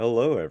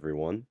Hello,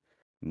 everyone.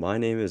 My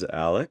name is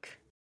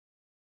Alec.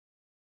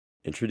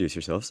 Introduce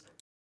yourselves.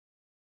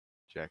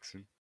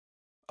 Jackson.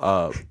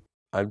 Uh,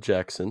 I'm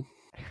Jackson.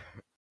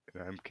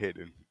 And I'm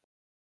Kaden.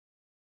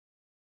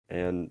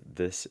 And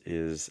this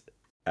is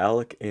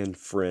Alec and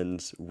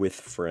Friends with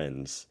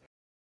Friends.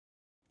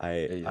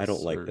 I Yes,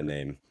 don't like the sir.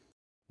 name,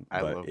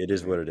 I but love it the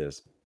is what name. it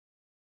is.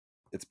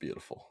 It's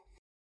beautiful.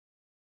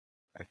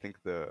 I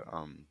think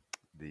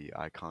the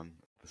icon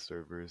of the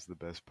server is the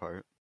best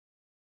part.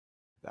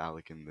 The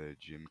Alec and the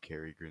Jim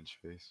Carrey Grinch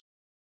face.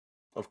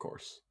 Of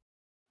course.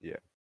 Yeah.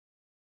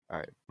 All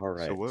right. All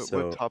So right, what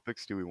so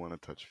topics do we want to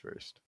touch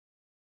first?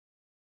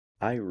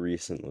 I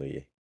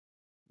recently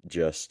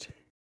just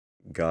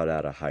got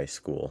out of high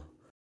school.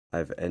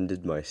 I've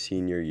ended my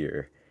senior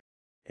year,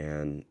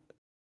 and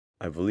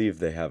I believe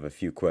they have a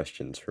few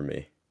questions for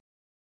me.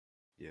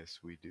 Yes,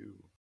 we do.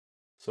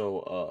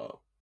 So,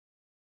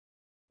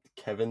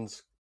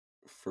 Kevin's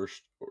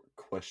first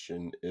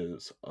question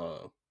is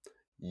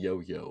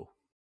yo-yo.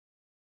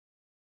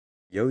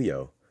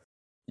 Yo-yo.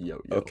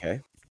 Yo-yo.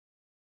 Okay.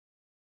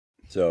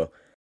 So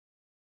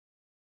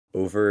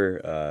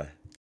over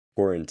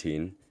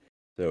quarantine,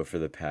 so for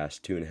the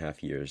past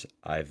 2.5 years,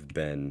 I've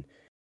been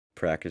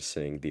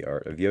practicing the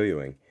art of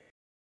yo-yoing,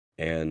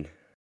 and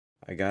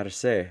I gotta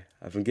say,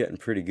 I've been getting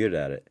pretty good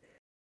at it.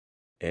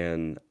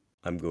 And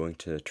I'm going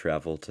to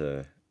travel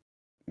to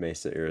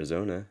Mesa,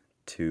 Arizona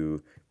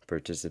to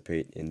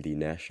participate in the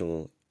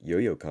National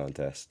Yo-Yo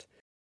Contest,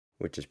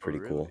 which is Oh, pretty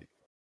cool. really?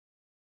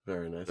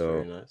 Very nice,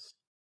 very So nice.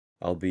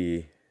 I'll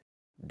be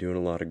doing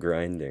a lot of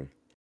grinding,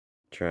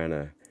 trying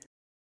to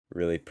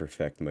really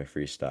perfect my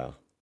freestyle.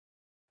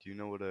 Do you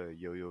know what a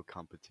yo-yo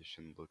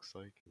competition looks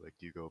like? Like,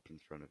 do you go up in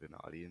front of an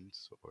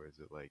audience, or is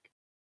it like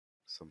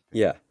something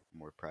Yeah,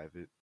 more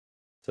private?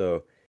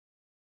 so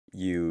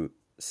you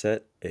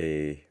set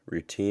a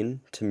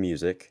routine to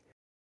music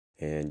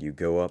and you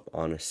go up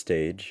on a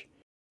stage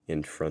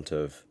in front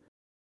of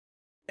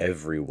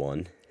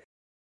everyone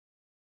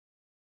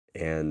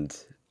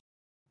and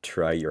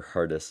try your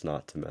hardest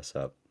not to mess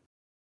up.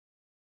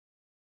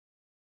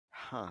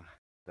 Huh.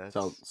 That's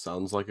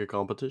Sounds like a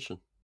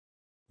competition.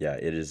 Yeah,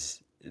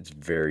 it's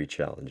very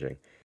challenging.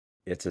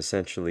 It's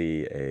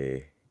essentially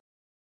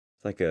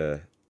it's like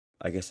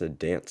I guess a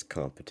dance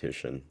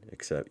competition,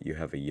 except you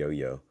have a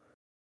yo-yo.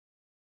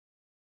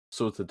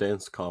 So it's a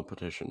dance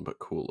competition, but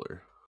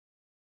cooler.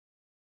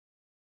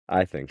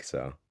 I think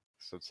so.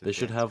 so it's a They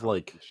should dance have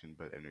competition,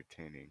 but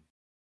entertaining.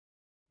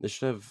 they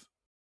should have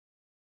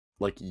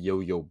like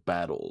yo-yo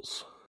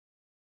battles.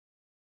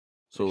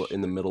 They So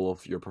in the should. middle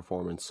of your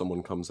performance,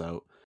 someone comes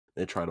out,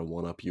 they try to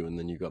one-up you, and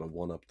then you gotta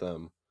one-up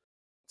them.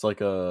 It's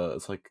like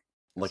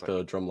It's the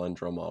like, drumline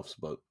drum-offs,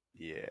 but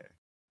yeah.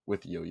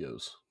 with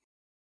yo-yos.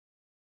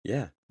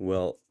 Yeah,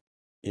 well,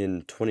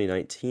 in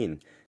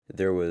 2019,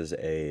 there was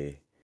a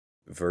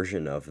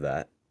version of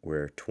that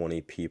where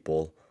 20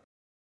 people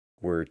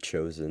were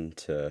chosen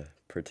to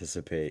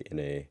participate in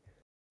a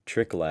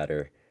trick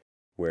ladder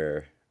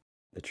where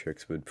the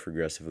tricks would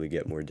progressively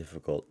get more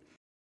difficult.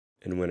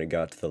 And when it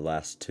got to the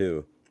last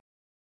two,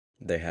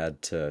 they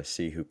had to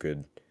see who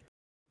could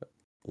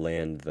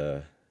land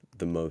the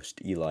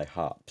most Eli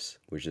hops,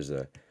 which is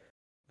a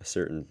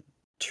certain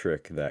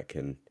trick that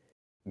can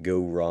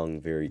go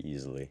wrong very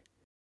easily.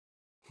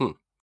 Hmm.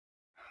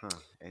 Huh.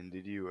 And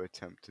did you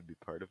attempt to be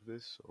part of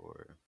this,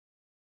 or?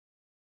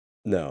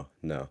 No,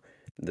 no.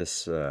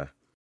 This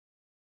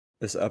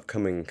this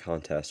upcoming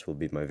contest will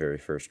be my very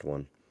first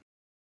one.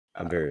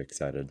 I'm Ah, very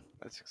excited.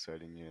 that's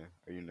exciting, yeah.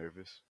 Are you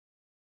nervous?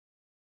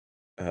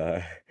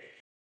 Uh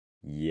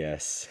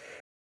yes,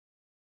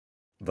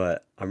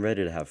 but I'm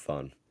ready to have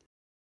fun.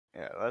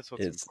 Yeah, that's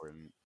what's It's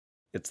important.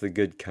 it's the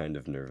good kind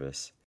of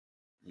nervous.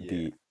 Yeah,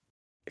 The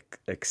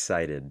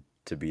excited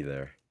to be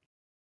there.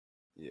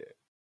 yeah.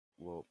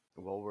 Well,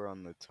 while we're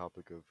on the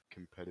topic of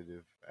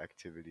competitive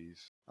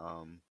activities,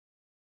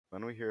 why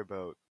don't we hear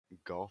about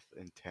golf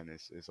and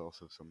tennis is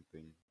also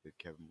something that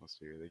Kevin wants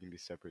to hear. They can be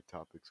separate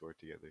topics or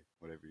together,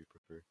 whatever you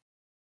prefer.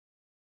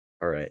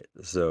 All right.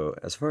 So,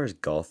 as far as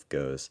golf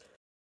goes,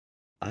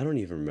 I don't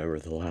even remember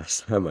the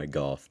last time I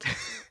golfed.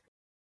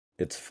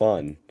 It's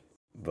fun,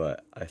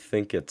 but I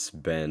think it's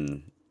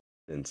been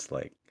since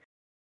like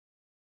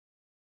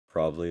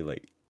probably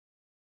like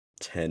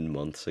 10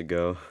 months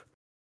ago.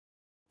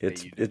 Yeah,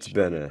 It's you did it's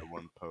show been me a the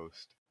one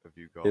post of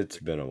you it's golfing.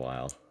 been a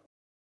while.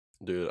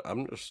 Dude,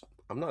 I'm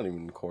not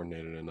even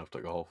coordinated enough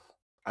to golf.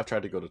 I've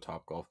tried to go to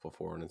Top Golf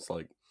before and it's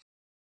like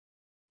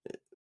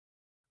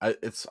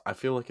I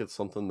feel like it's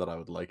something that I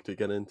would like to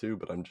get into,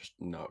 but I'm just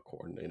not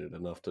coordinated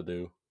enough to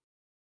do.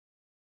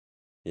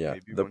 Yeah.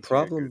 Maybe once you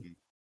get good,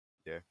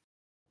 yeah.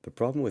 The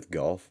problem with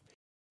golf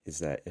is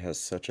that it has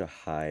such a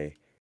high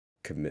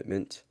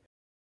commitment.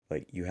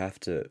 Like you have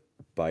to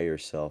buy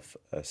yourself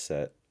a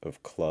set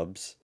of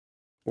clubs,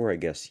 or I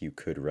guess you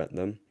could rent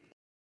them.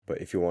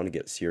 But if you want to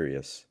get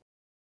serious,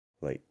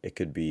 like it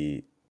could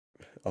be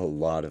a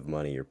lot of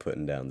money you're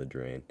putting down the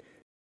drain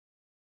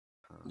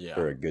Huh. Yeah.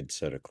 for a good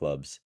set of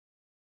clubs.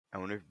 I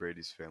wonder if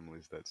Brady's family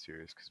is that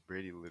serious, because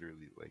Brady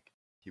literally, like,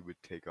 he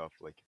would take off,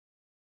 like,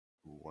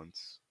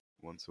 once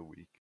once a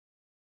week,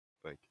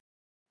 like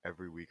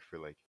every week for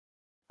like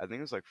I think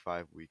it was like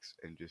 5 weeks,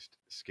 and just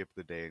skip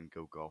the day and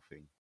go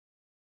golfing.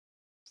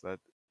 So that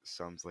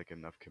sounds like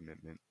enough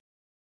commitment.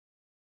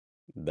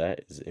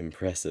 That is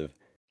impressive.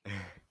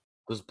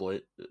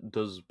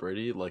 Does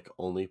Brady like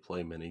only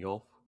play mini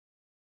golf?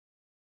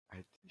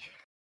 I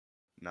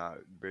nah,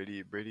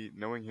 Brady.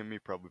 Knowing him, he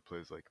probably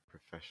plays like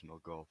professional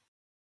golf.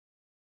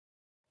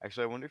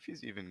 Actually, I wonder if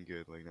he's even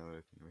good. Like now that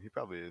I think of it, he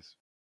probably is.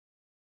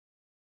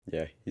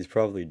 Yeah, he's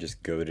probably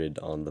just goated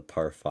on the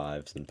par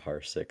fives and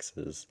par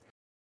sixes.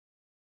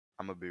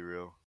 I'm gonna be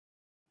real.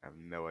 I have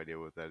no idea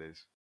what that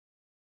is.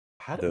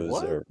 Those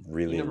What? are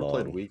You really never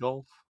played long. Wii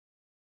golf?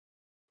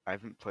 I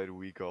haven't played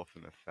Wii golf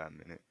in a fat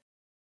minute,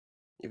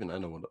 Even I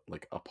know what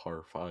like a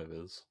par five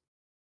is.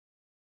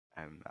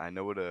 and I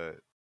know what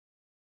a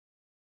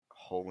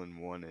hole in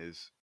one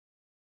is.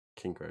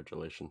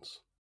 Congratulations.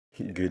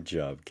 Yeah. Good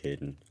job,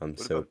 Caden. I'm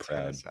What so about proud.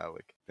 tennis,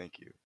 Alec? Thank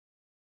you.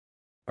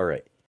 All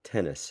right,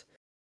 tennis,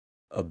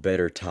 a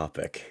better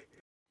topic.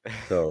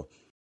 So,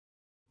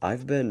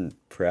 I've been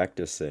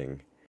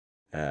practicing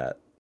at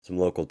some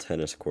local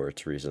tennis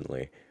courts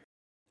recently,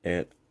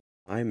 and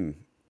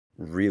I'm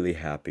really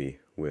happy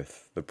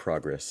with the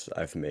progress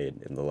I've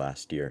made in the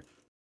last year.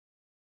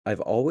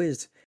 I've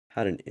always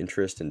had an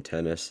interest in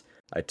tennis.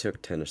 I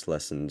took tennis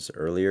lessons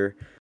earlier,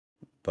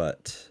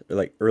 but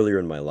like earlier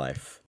in my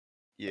life,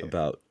 Yeah.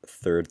 about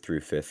third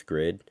through fifth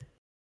grade,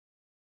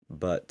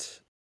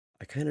 but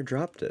I kind of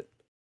dropped it.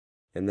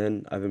 And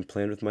then I've been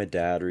playing with my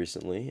dad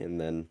recently, and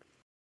then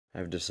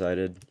I've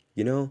decided,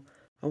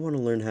 I want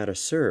to learn how to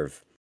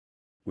serve,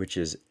 which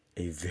is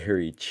a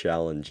very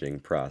challenging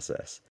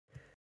process.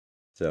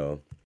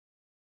 So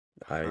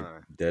I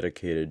Huh.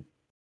 dedicated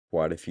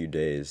quite a few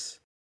days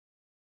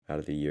out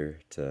of the year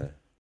to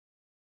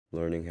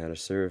learning how to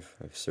serve.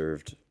 I've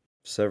served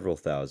several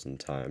thousand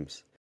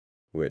times,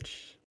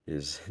 which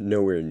is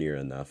nowhere near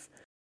enough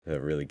to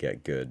really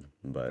get good,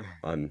 but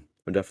I'm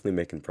definitely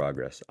making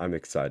progress. I'm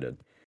excited.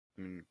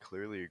 I mean,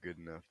 clearly you're good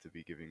enough to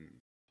be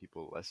giving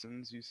people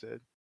lessons, you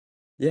said?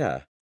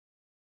 Yeah,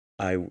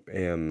 I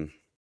am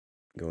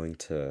going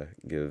to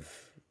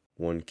give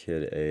one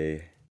kid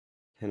a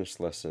tennis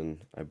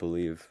lesson, I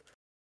believe,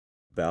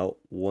 about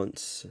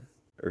once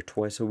or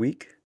twice a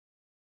week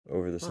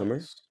over the summer.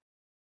 Nice.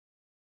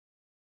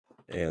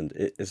 And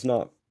it's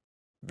not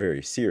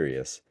very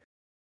serious,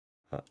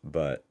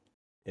 but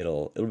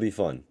it'll be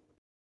fun.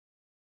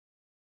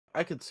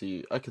 I could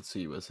see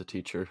you as a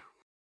teacher.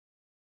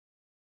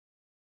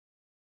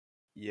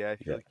 Yeah, I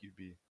feel Yeah, like you'd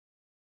be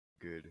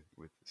good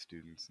with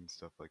students and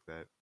stuff like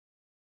that.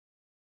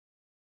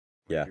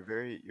 Like yeah, you're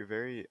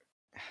very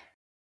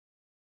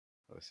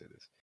how do I say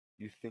this?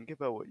 You think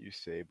about what you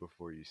say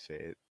before you say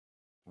it,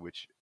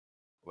 which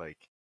like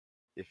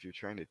if you're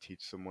trying to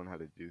teach someone how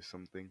to do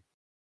something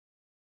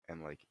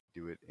and like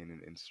do it in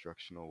an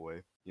instructional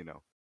way,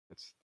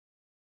 it's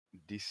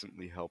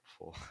decently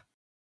helpful.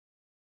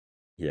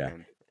 yeah.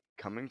 And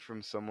coming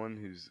from someone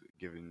who's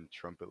given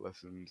trumpet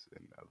lessons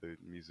and other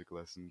music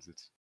lessons,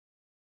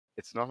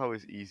 it's not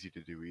always easy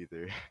to do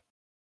either.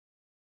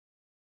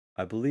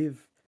 I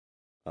believe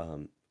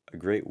um, a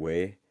great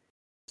way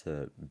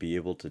to be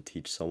able to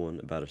teach someone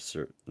about a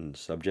certain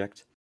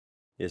subject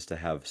is to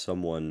have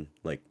someone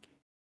like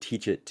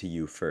teach it to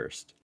you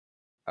first.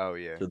 Oh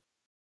yeah. So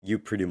you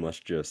pretty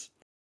much just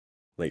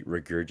like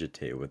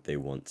regurgitate what they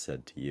once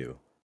said to you.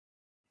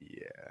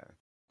 Yeah.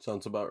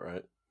 Sounds about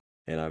right.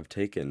 And I've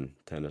taken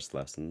tennis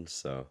lessons,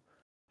 so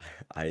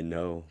I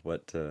know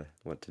what to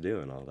do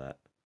and all that.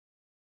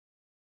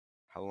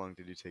 How long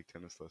did you take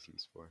tennis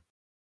lessons for?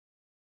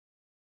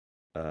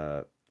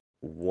 Uh,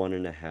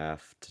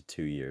 1.5 to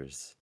 2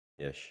 years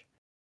ish.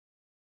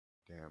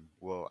 Damn.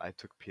 Well, I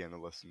took piano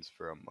lessons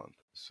for a month,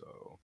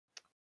 so,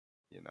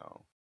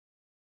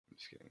 I'm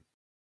just kidding.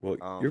 Well,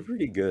 you're Um,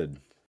 pretty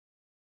good,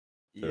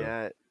 so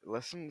yeah,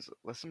 lessons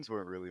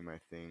weren't really my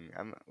thing.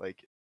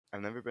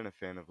 I've never been a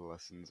fan of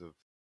lessons of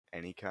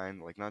any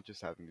kind, like not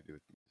just having to do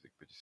with music,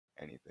 but just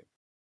anything.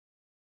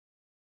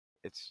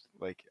 It's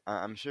like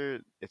I'm sure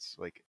it's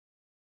like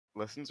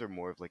lessons are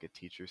more of like a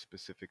teacher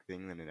specific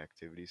thing than an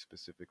activity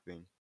specific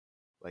thing.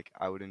 Like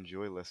I would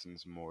enjoy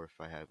lessons more if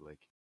I had like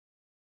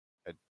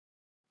a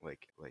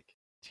like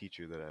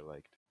teacher that I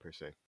liked per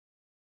se.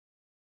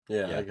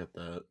 Yeah, I yeah. get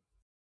that.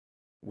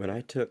 When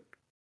I took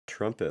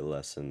trumpet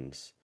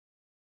lessons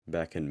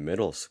back in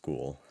middle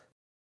school,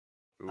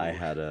 I Ooh,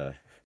 had a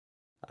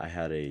I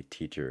had a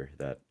teacher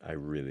that I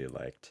really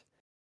liked.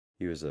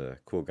 He was a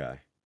cool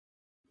guy.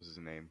 what's his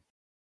name?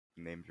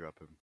 Name drop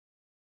him.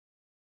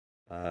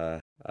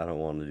 I don't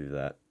want to do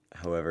that.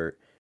 However,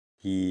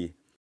 he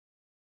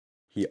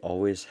he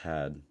always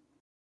had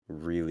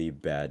really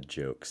bad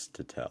jokes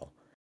to tell.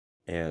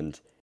 And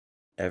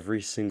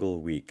every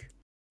single week,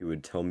 he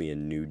would tell me a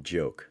new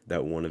joke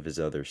that one of his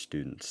other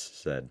students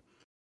said.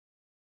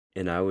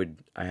 And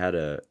I had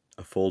a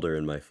folder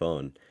in my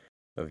phone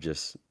of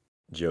just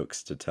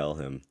jokes to tell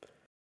him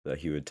that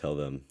he would tell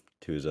them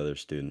to his other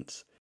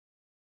students.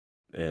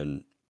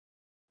 And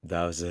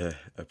that was a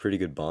pretty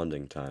good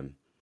bonding time.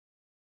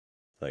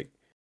 Like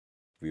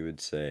we would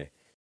say,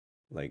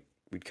 like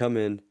we'd come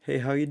in, "Hey,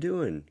 how you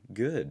doing?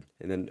 Good,"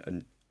 and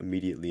then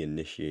immediately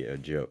initiate a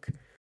joke.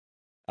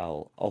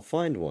 I'll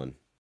find one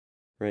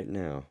right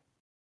now.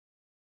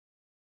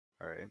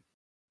 All right.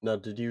 Now,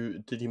 did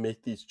you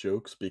make these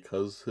jokes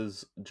because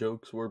his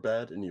jokes were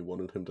bad and you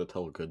wanted him to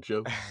tell good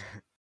jokes?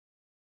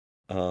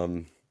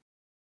 Um,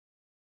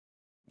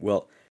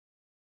 well,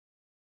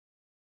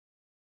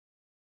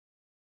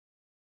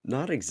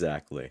 not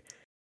exactly.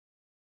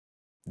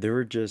 There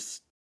were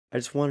just I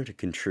just wanted to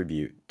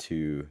contribute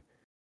to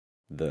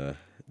the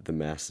the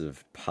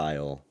massive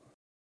pile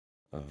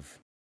of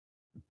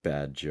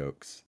bad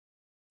jokes.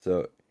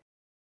 So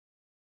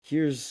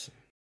here's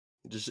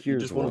You here's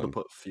just wanted to one.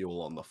 put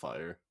fuel on the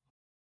fire.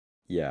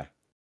 Yeah.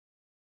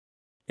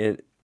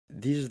 And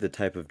these are the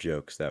type of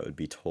jokes that would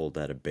be told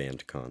at a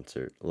band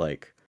concert.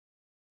 Like,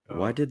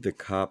 why Oh, did the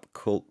cop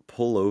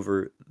pull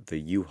over the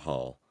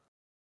U-Haul?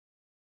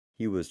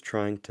 He was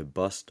trying to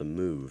bust a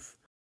move.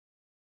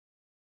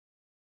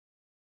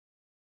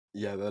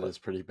 Yeah, that Like, is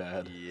pretty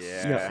bad.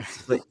 yeah, yeah.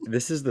 like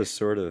this is the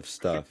sort of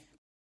stuff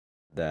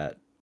that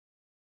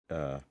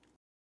uh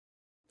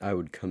I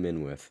would come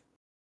in with.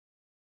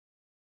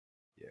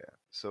 Yeah.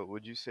 So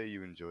would you say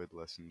you enjoyed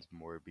lessons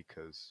more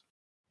because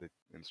the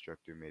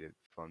instructor made it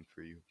fun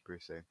for you, per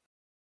se?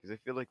 Because I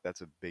feel like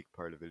that's a big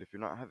part of it. If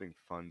you're not having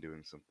fun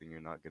doing something,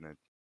 you're not gonna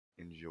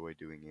enjoy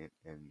doing it,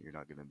 and you're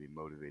not gonna be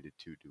motivated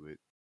to do it.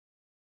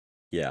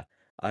 Yeah,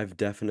 I've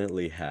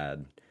definitely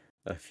had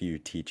a few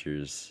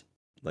teachers,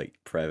 like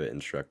private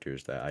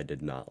instructors that I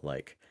did not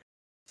like,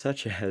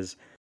 such as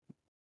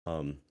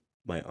um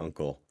my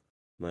uncle.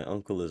 My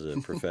uncle is a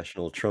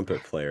professional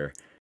trumpet player,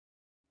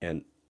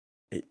 and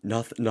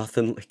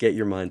nothing get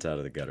your minds out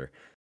of the gutter.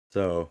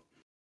 So,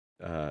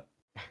 uh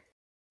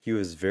he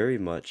was very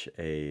much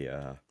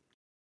a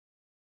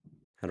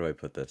how do I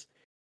put this?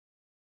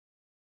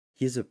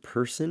 He's a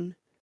person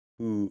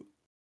who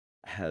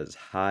has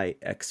high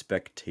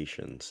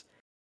expectations,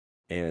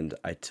 and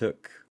I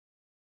took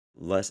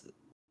less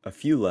a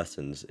few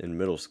lessons in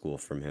middle school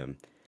from him,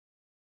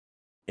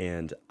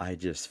 and I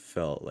just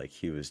felt like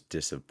he was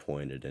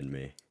disappointed in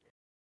me.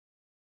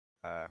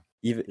 Uh,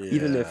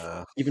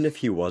 Yeah. Even if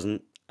he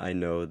wasn't, I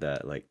know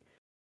that like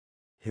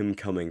him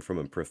coming from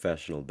a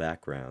professional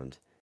background,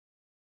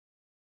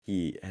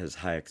 he has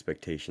high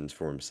expectations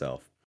for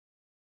himself,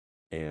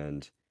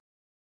 and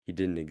he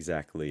didn't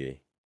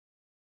exactly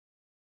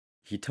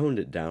he toned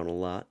it down a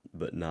lot,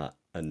 but not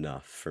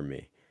enough for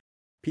me.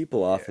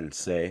 People yeah. often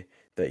say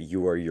that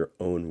you are your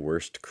own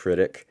worst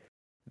critic.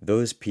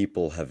 Those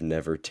people have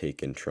never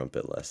taken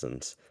trumpet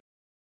lessons.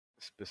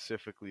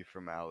 Specifically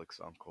from Alec's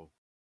uncle.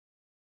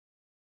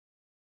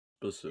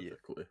 Yeah.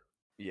 Specifically.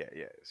 Yeah.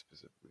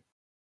 Specifically.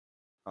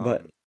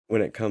 But Um.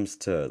 when it comes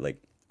to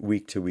like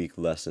week to week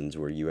lessons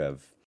where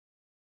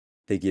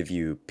they give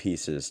you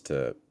pieces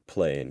to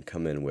play and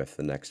come in with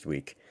the next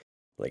week,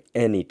 like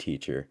any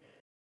teacher,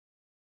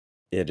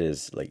 it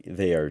is like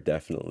they are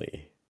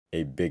definitely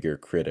a bigger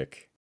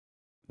critic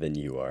than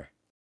you are.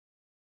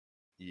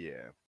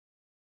 Yeah.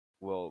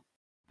 Well,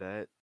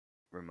 that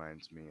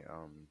reminds me.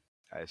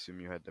 I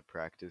assume you had to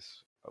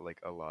practice like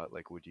a lot.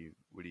 Like, would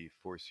he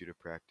force you to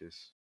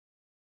practice?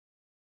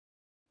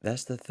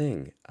 That's the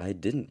thing. I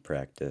didn't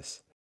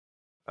practice.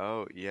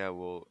 Oh, yeah.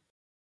 Well,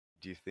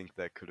 do you think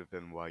that could have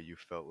been why you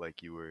felt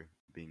like you were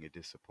being a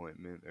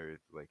disappointment or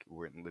like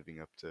weren't living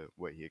up to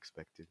what he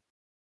expected?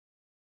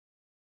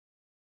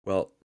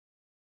 Well,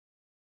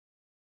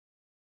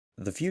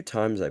 the few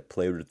times I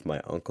played with my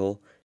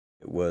uncle,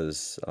 it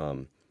was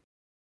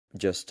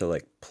just to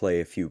like play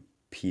a few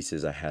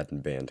pieces I had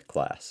in band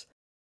class.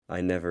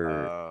 I never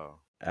Oh,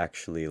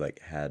 actually like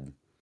had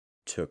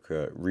took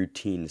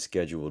routine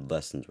scheduled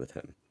lessons with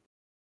him.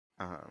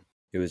 uh-huh.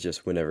 It was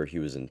just whenever he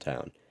was in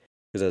town.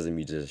 Because as a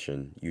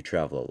musician, you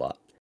travel a lot.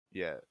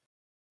 Yeah.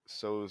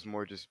 So it was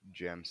more just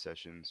jam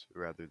sessions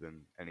rather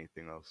than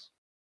anything else.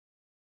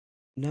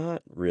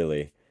 Not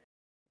really.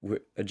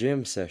 A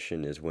jam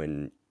session is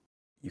when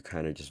you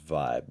kind of just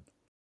vibe,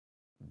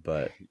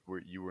 but Where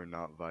you were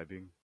not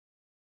vibing?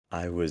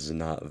 I was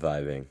not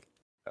vibing.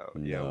 Oh,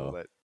 yeah. Well,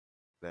 No.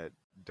 that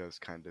does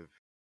kind of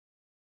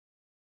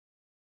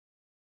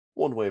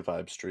One way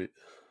vibe street.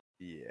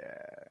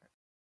 yeah.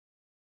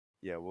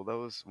 Yeah, well, that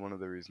was one of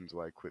the reasons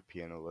why I quit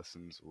piano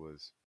lessons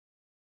was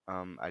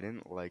I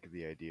didn't like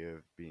the idea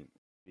of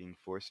being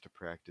forced to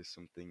practice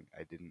something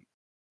I didn't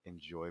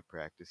enjoy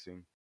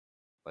practicing,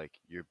 like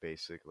your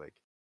basic like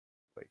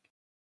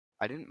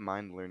I didn't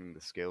mind learning the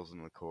scales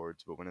and the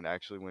chords, but when it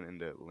actually went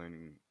into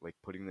learning like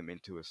putting them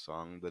into a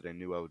song that I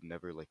knew I would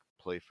never like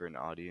play for an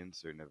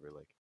audience or never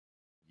like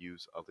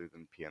use other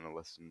than piano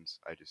lessons,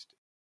 I just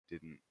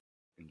didn't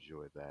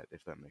enjoy that,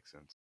 if that makes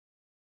sense.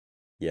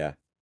 Yeah.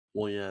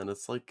 Well, yeah, and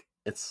it's like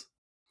it's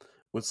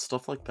with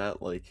stuff like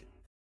that, like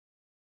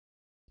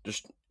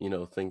just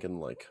thinking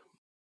like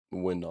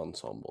wind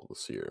ensemble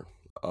this year.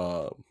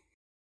 Um,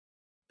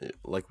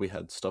 like we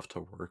had stuff to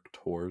work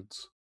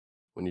towards.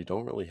 When you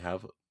don't really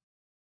have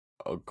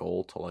a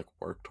goal to like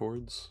work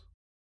towards,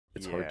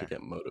 it's hard to Yeah.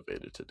 get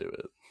motivated to do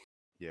it.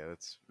 Yeah,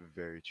 that's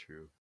very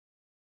true.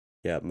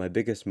 Yeah, my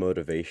biggest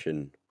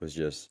motivation was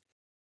just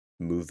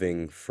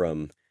moving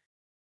from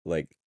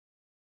like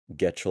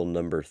Getchel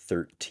number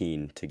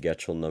 13 to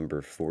Getchel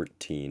number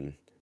 14,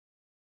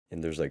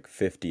 and there's like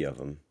 50 of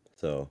them.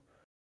 So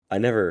I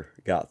never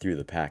got through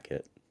the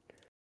packet.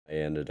 I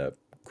ended up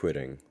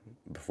quitting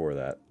before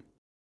that.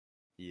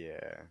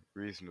 Yeah,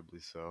 reasonably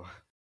so.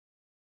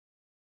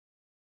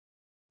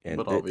 And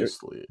But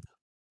obviously,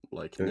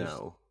 like there's,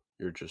 now,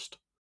 you're just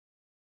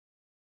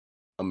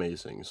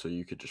amazing, so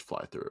you could just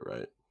fly through it,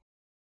 right?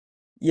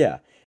 yeah,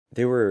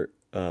 they were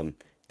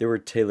they were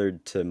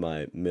tailored to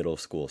my middle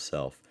school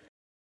self,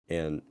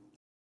 and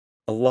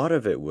a lot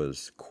of it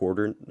was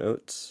quarter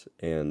notes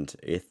and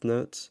eighth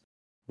notes,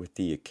 with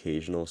the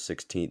occasional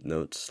 16th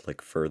notes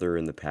like further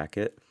in the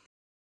packet.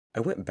 I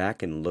went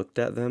back and looked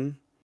at them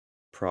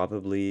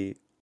probably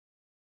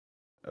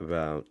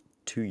about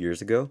 2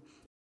 years ago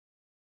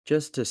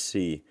just to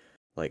see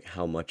like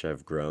how much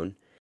I've grown,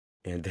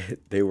 and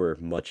they were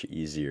much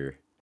easier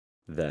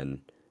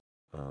than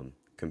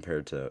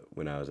compared to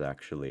when I was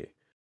actually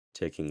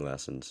taking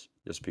lessons,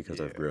 just because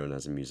I've Yeah. grown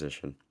as a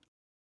musician.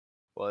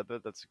 Well, I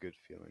bet that's a good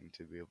feeling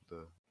to be able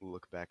to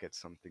look back at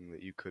something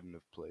that you couldn't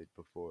have played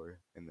before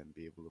and then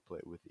be able to play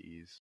it with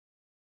ease.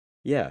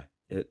 Yeah,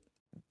 it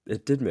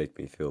did make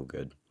me feel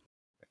good.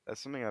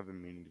 That's something I've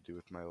been meaning to do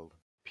with my old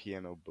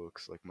piano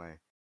books, like my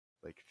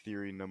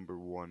theory number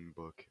one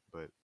book,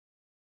 but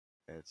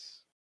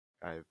it's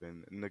I've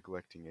been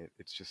neglecting it.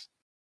 It's just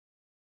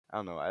I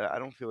don't know. I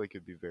don't feel like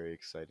it'd be very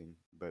exciting,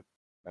 but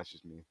that's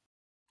just me.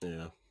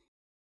 Yeah.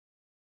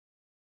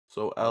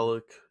 So Um,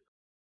 Alec,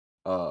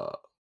 uh,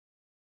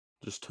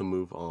 just to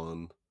move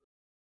on,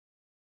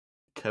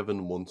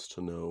 Kevin wants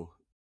to know,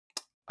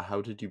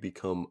 how did you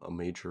become a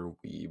major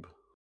weeb?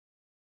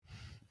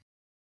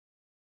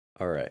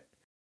 All right.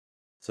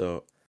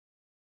 So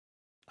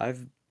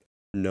I've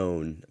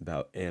known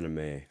about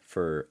anime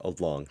for a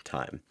long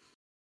time.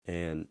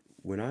 And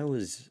when I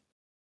was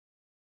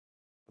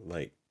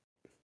like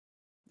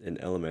in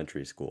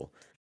elementary school,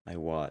 I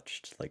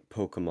watched like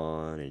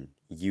Pokemon and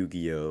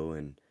Yu-Gi-Oh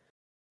and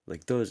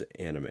like those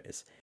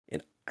animes.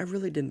 And I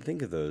really didn't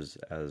think of those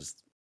as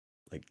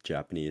like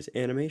Japanese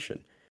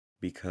animation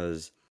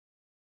because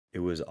it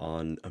was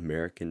on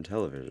American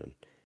television.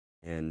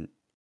 And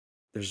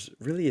there's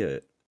really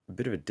a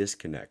bit of a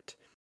disconnect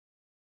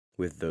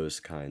with those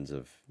kinds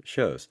of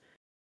shows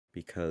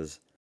because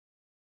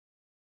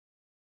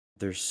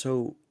they're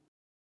so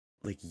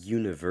like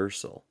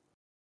universal.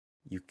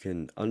 You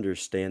can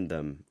understand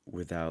them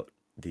without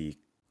the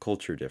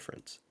culture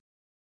difference.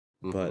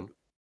 Mm-hmm. But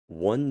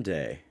one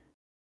day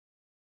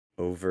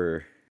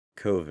over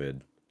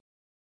COVID,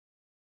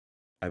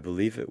 I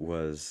believe it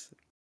was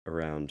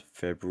around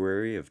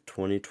February of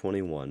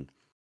 2021,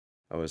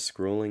 I was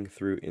scrolling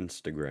through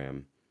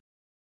Instagram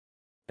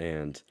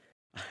and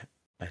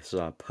I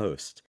saw a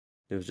post.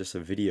 It was just a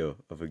video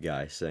of a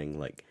guy saying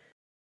like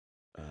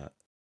uh,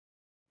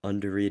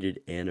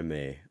 underrated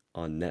anime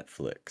on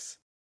Netflix,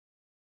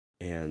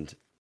 and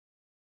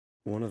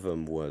one of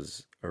them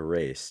was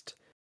Erased,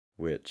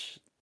 which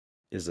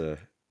is a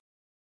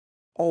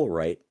all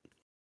right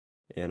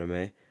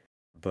anime,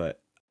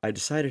 but I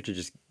decided to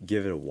just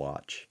give it a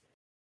watch,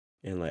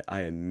 and like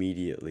I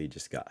immediately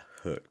just got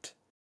hooked.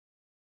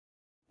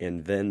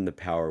 And then the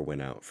power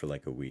went out for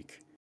like a week,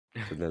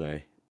 so then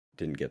I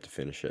didn't get to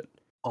finish it.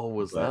 Oh,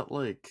 But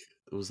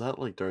was that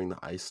like during the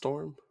ice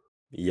storm?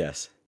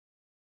 yes,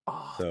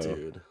 Oh, so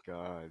dude.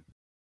 God.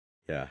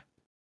 yeah,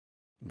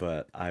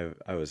 but I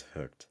was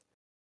hooked.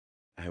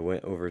 I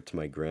went over to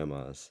my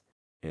grandma's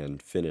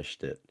and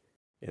finished it,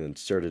 and then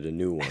started a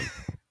new one,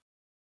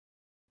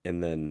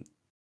 and then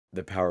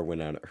the power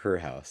went out at her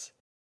house.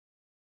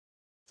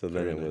 So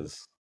then Very it was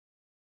nice.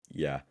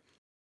 yeah.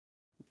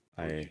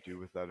 What'd you I do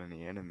without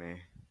any anime?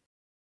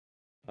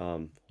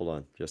 hold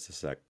on just a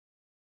sec.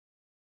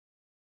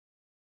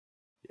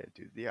 Yeah,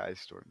 dude, the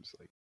ice storms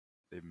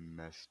they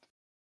messed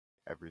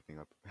everything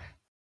up.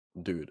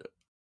 Dude,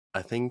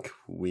 I think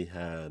we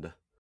had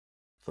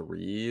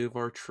three of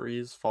our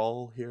trees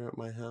fall here at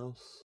my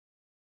house,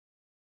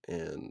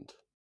 and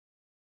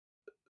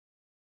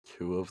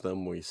two of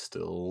them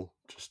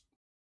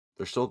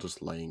they're still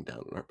just laying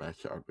down in our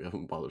backyard. We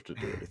haven't bothered to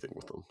do anything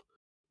with them.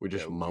 We Yeah,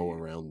 just mow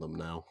around them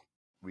now.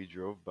 we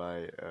drove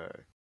by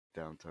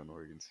downtown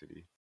Oregon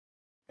City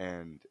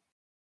and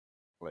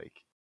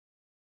like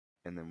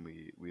and then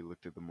we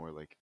looked at the more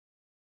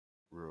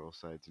rural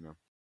sides, you know.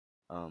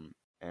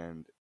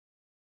 And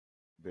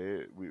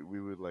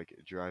we would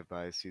drive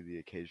by, see the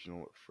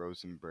occasional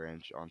frozen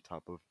branch on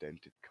top of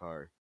dented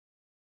car.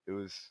 It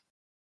was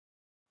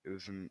it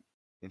was an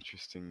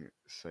interesting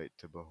sight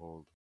to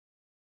behold.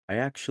 I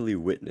actually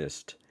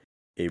witnessed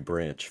a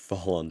branch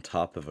fall on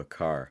top of a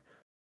car.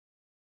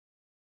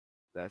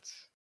 That's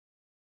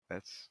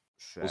that's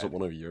Was it sad.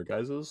 one of your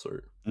guys's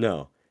or?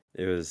 No,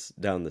 it was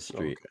down the Oh,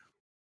 street. okay.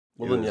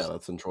 Well, It then yeah, was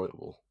that's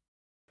enjoyable.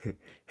 it,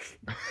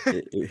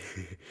 it,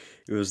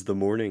 it was the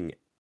morning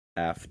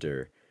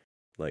after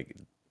like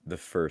the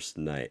first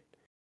night,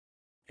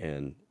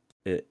 and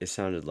it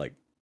sounded like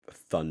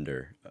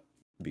thunder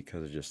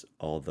because of just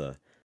all the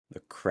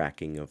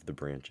cracking of the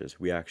branches.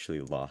 We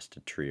actually lost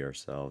a tree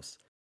ourselves,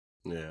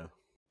 Yeah.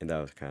 and that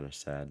was kind of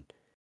sad.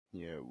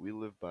 Yeah, we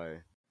live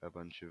by a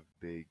bunch of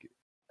big,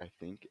 I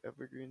think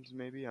evergreens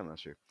maybe. I'm not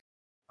sure.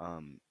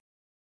 Um,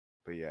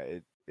 but yeah,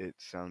 it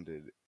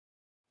sounded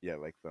yeah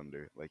like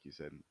thunder, like you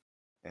said,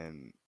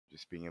 and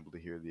just being able to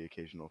hear the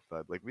occasional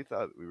thud. Like we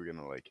thought we were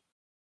gonna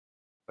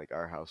like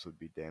our house would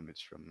be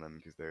damaged from them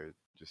because they're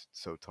just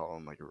so tall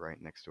and like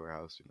right next to our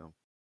house, you know.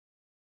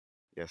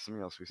 Yeah,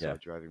 something else we saw Yeah,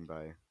 driving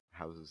by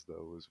houses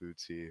though was we would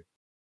see,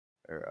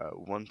 or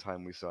one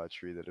time we saw a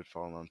tree that had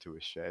fallen onto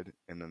a shed,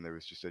 and then there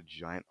was just a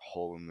giant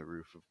hole in the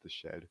roof of the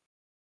shed,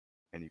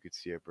 and you could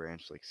see a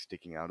branch like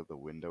sticking out of the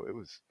window. It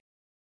was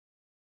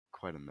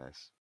quite a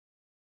mess.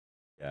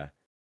 yeah.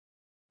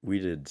 We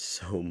did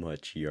so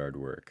much yard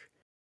work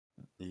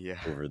Yeah.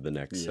 over the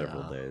next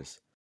several Yeah.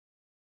 days.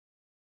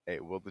 Hey,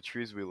 well, the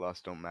trees we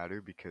lost don't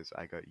matter because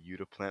I got you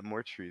to plant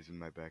more trees in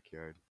my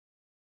backyard.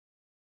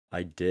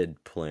 I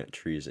did plant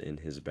trees in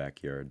his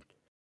backyard.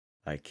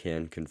 I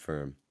can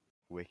confirm.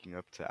 Waking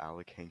up to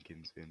Alec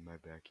Hankins in my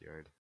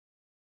backyard.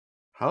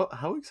 How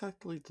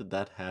exactly did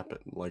that happen?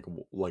 Like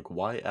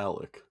why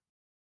Alec?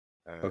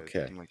 It's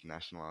Okay, some like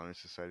National Honor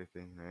Society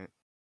thing, right?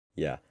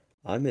 yeah.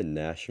 I'm in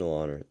the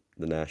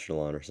National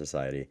Honor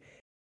Society,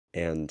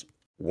 and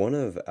one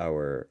of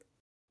our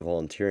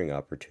volunteering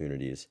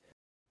opportunities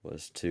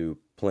was to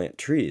plant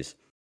trees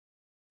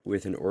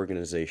with an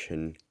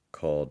organization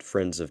called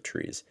Friends of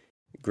Trees.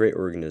 Great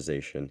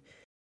organization.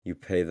 You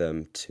pay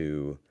them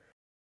to,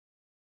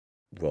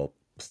 well,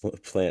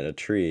 plant a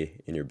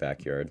tree in your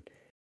backyard,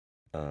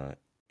 uh,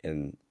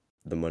 and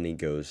the money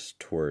goes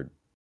toward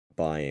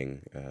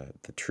buying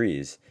the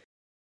trees,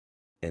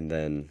 and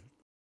then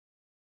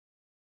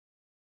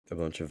a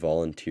bunch of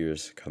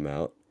volunteers come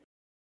out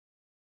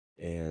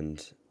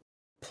and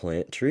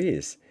plant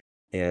trees.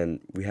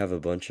 And we have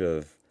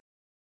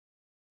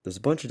there's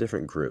a bunch of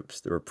different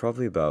groups. There were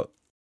probably about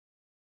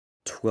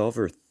 12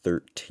 or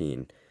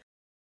 13,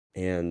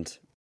 and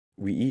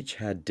we each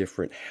had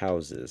different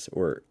houses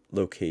or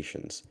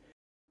locations.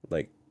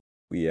 Like,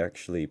 we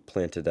actually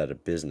planted at a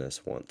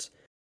business once,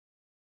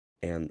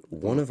 and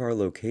one Hmm. of our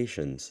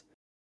locations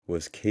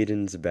was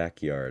Caden's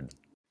backyard.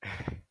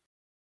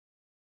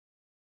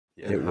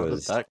 Yeah, And It how did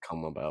was, that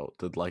come about?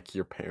 Did like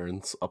your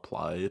parents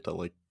apply to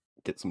like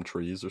get some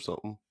trees or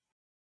something?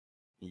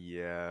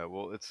 yeah.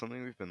 Well, it's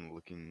something we've been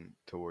looking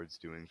towards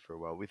doing for a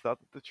while. We thought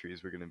that the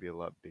trees were gonna be a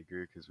lot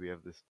bigger because we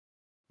have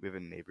a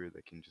neighbor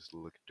that can just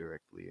look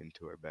directly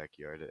into our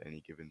backyard at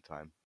any given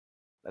time.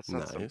 That's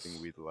not something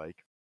Nice. we'd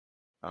like.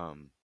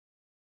 Um,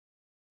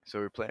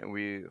 so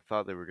we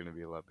thought they were gonna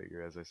be a lot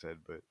bigger, as I said,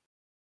 but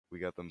we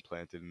got them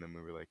planted, and then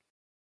we were like,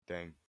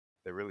 dang,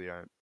 they really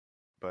aren't.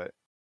 But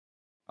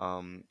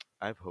um,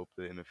 I've hope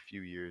that in a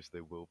few years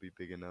they will be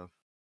big enough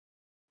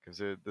because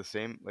they're the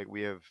same. Like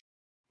we have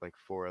like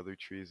four other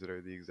trees that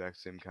are the exact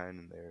same kind,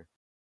 and they're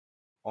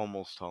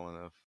almost tall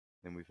enough,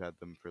 and we've had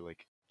them for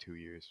like 2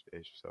 years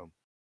ish. So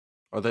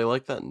Are they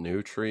like that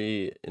new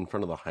tree in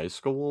front of the high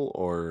school,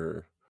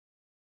 or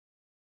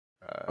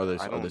I are they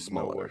don't know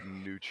smaller? what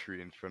new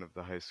tree in front of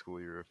the high school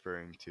you're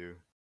referring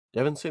to. You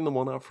haven't seen the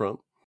one out front?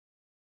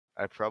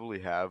 I probably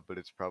have, but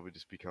it's probably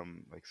just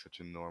become like such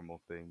a normal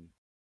thing.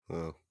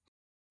 Oh.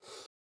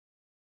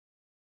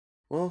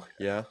 Well,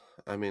 yeah.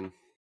 I mean,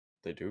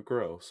 they do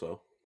grow,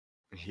 so.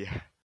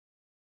 Yeah.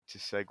 To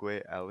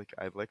segue, Alec,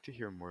 I'd like to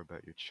hear more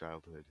about your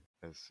childhood,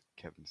 as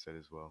Kevin said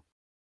as well.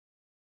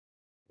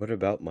 what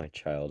about my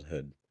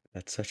childhood?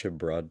 That's such a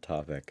broad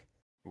topic.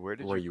 Where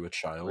did Were you you a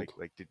child?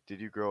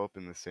 did you grow up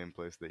in the same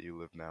place that you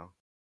live now?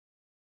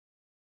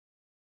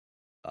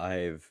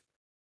 I've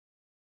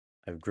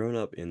I've grown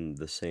up in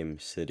the same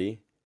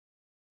city.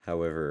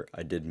 However,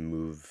 I did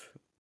move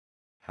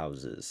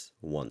houses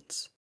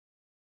once.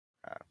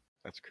 Ah,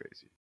 that's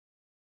crazy.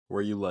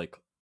 Were you like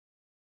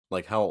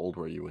how old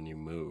were you when you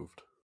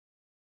moved?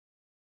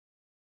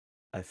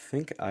 I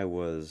think I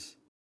was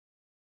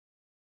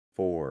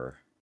 4.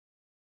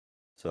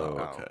 Oh, So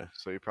Wow. okay.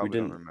 So you we probably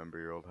don't didn't remember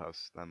your old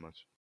house that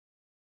much.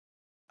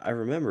 I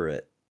remember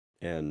it,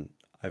 and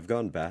I've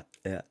gone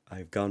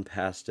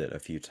past it a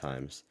few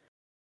times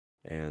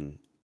and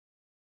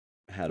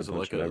had a Is it bunch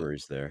like of a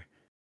memories there.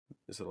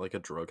 is it like a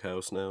drug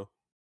house now?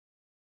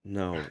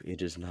 No,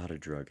 it is not a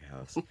drug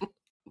house.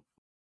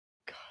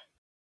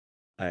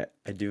 God.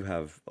 I do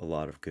have a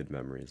lot of good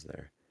memories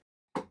there.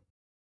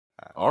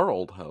 Ah, Our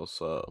old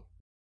house,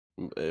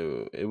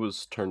 it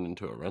was turned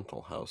into a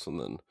rental house, and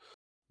then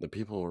the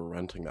people were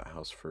renting that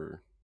house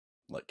for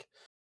like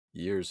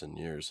years and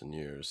years and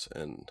years,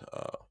 and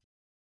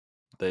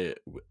they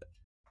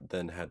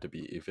then had to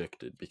be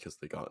evicted because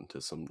they got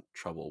into some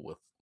trouble with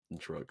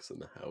drugs in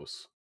the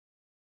house.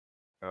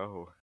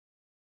 oh,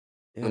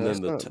 Yeah, And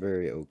then that's not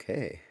very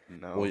okay.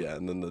 well, no. yeah,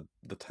 and then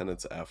the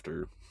tenants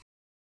after,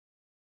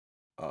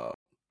 uh,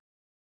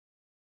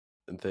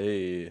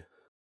 they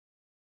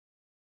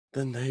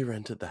then they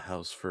rented the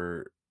house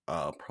for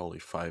probably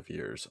 5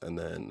 years, and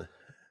then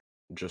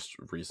just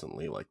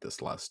recently, like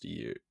this last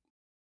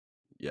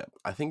yeah,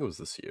 I think it was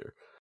this year.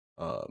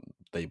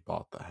 They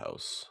bought the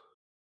house.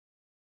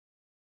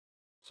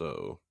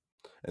 So,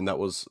 and that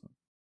was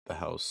the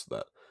house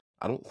that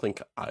I don't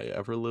think I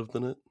ever lived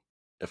in it.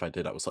 If I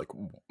did, I was like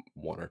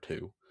one or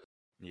two.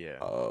 Yeah,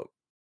 Uh,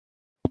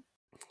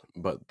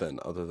 but then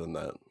other than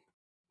that,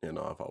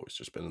 I've always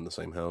just been in the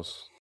same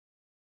house.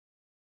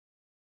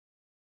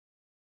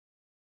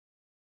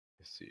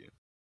 I see.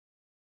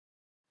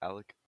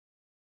 Alec,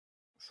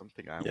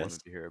 something I Yes.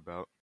 wanted to hear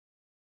about.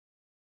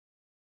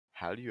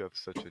 How do you have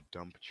such a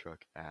dump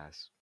truck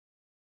ass?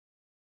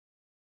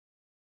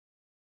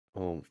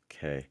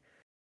 Okay.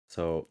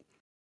 So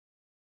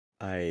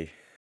I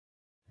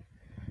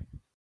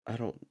I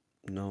don't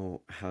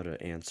know how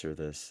to answer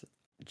this.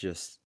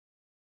 Just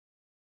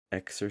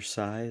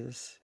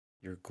exercise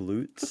your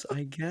glutes,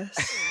 I guess.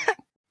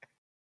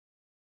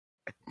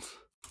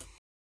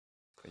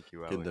 Thank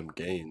you, Get Alec. them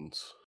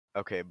gains.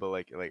 Okay, but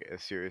like a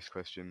serious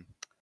question.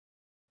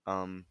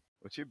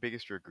 What's your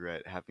biggest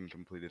regret having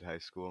completed high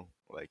school?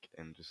 Like,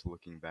 and just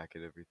looking back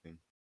at everything,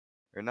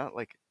 or not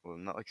like, well,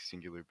 not like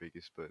singular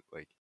biggest, but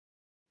like,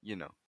 you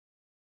know.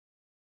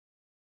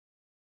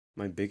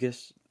 My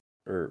biggest,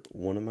 or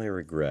one of my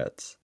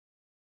regrets.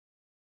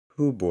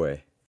 Oh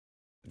boy,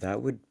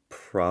 that would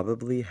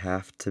probably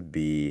have to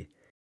be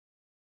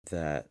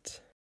that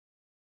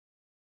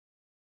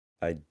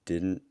I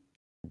didn't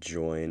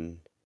join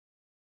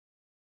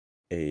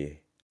a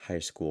high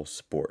school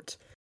sport.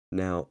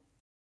 Now,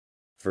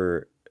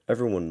 for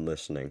everyone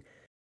listening,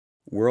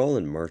 we're all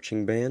in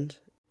marching band,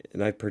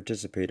 and I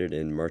participated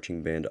in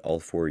marching band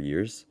all 4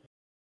 years,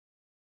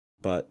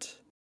 but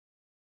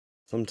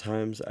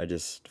sometimes I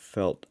just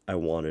felt I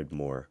wanted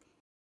more.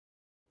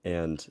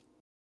 And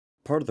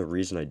part of the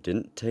reason I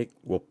didn't take,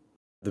 well,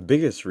 the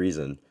biggest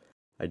reason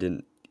I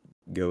didn't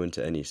go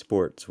into any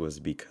sports was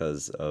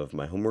because of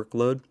my homework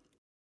load.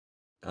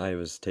 I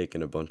was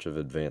taking a bunch of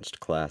advanced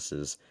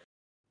classes,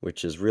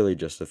 which is really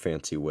just a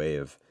fancy way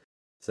of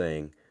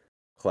saying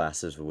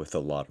classes with a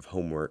lot of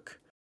homework,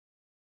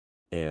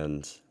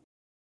 and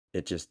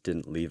it just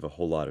didn't leave a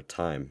whole lot of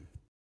time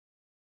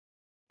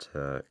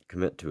to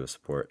commit to a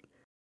sport.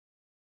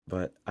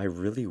 But I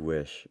really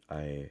wish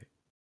I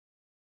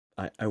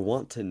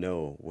want to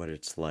know what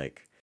it's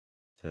like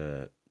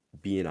to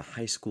be in a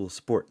high school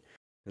sport.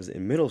 Because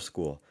in middle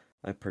school,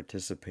 I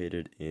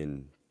participated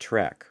in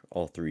track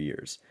all 3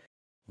 years,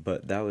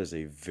 but that was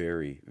a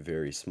very,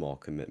 very small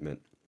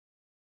commitment.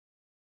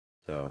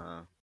 So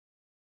Huh.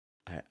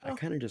 I Oh,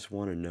 kind of just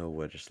want to know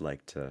what it's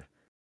like to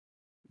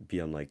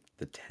be on like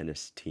the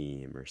tennis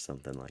team or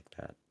something like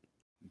that.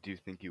 Do you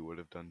think you would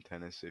have done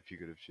tennis if you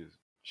could have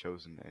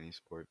chosen any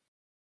sport,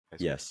 high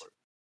school Yes, sport?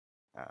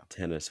 Ah,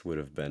 tennis would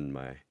have been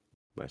my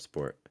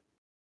sport.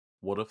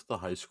 what if the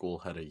high school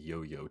had a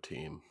yo-yo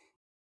team?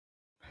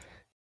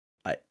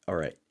 I all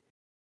right.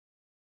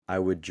 I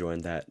would join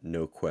that,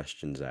 no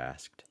questions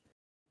asked,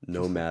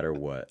 no matter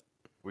what.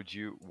 would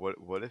you?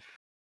 What if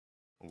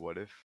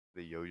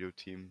the yo-yo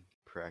team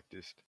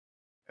practiced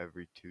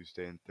every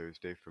Tuesday and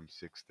Thursday from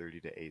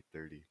 6:30 to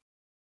 8:30?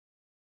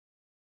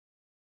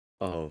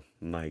 Oh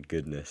my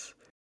goodness.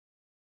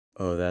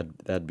 Oh,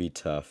 that'd be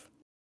tough.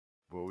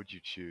 What would you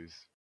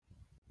choose?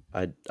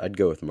 I'd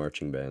go with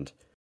marching band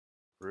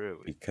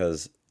Really?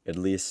 because at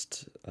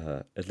least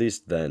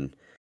then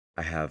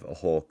I have a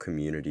whole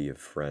community of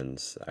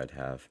friends I'd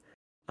have.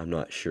 I'm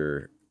not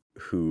sure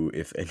who,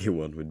 if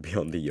anyone, would be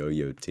on the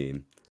yo-yo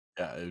team.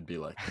 Yeah, it would be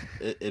like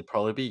it'd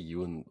probably be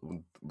you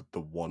and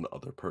the one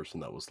other person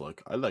that was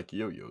like, I like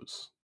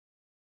yo-yos.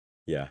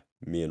 Yeah,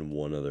 me and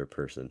one other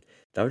person.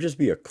 That would just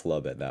be a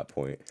club at that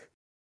point.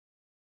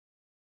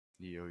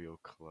 The yo-yo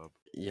club.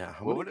 Yeah,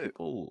 What would it?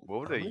 What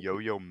would how a many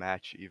people yo-yo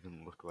match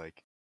even look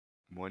like?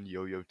 One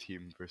yo-yo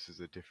team versus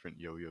a different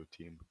yo-yo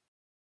team.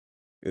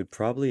 It would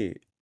probably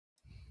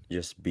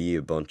just be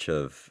a bunch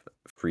of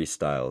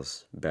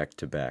freestyles back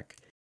to back,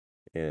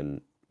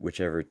 and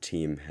whichever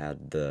team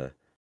had the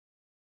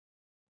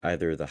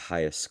either the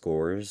highest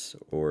scores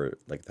or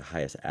like the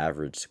highest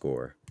average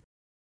score.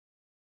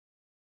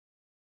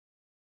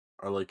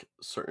 are like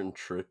certain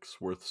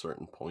tricks worth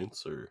certain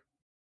points or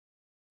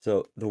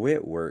So the way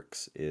it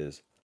works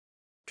is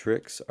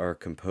tricks are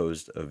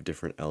composed of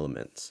different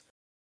elements.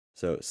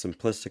 So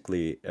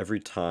simplistically, every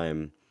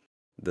time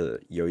the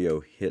yo-yo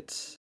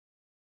hits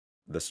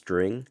the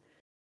string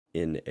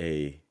in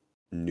a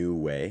new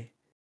way,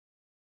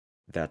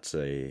 that's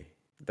a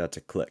that's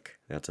a click.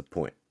 That's a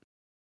point.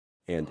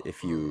 And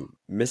if you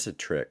miss a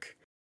trick,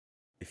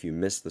 if you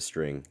miss the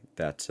string,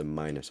 that's a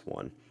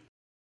 -1.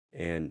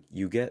 And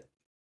you get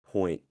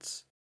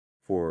points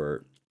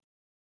for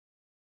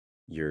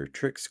your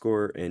trick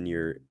score and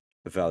your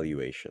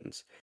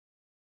evaluations.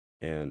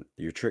 And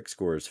your trick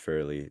score is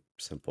fairly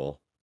simple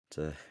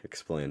to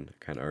explain,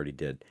 kind of already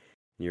did.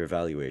 Your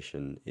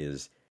evaluation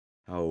is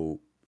how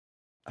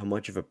how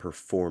much of a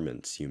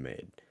performance you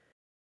made.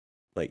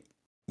 Like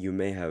you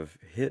may have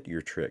hit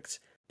your tricks,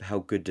 but how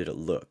good did it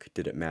look?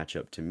 Did it match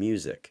up to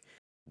music?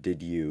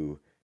 Did you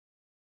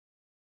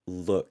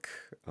look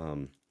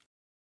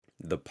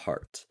the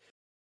part?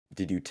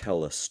 did you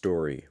tell a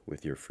story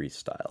with your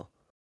freestyle?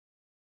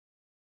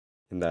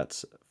 And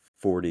that's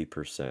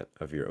 40%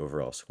 of your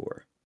overall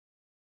score.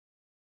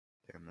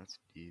 Damn, that's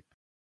deep.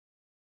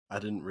 I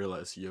didn't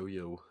realize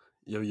yo-yo.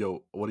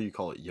 What do you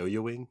call it?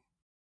 Yo-yoing?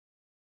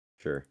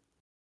 Sure.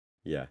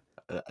 Yeah.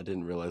 I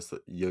didn't realize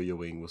that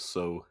yo-yoing was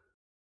so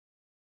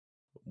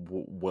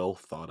well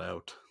thought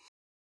out.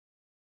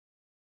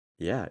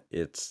 Yeah,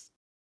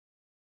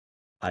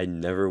 I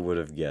never would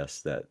have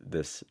guessed that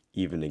this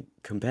even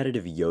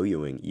competitive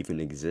yo-yoing even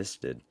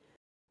existed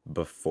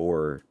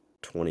before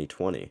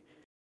 2020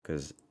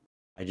 because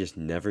I just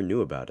never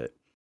knew about it.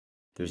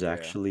 There's Yeah.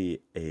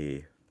 actually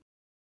a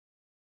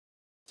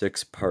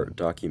 6-part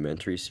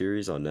documentary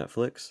series on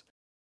Netflix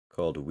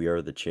called We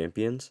Are the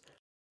Champions,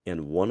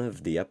 and one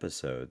of the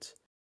episodes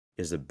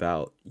is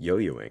about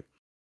yo-yoing,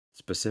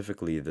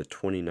 specifically the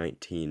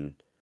 2019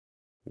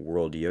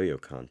 World Yo-Yo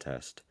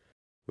Contest,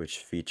 which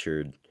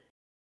featured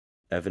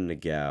Evan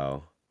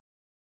Nagao,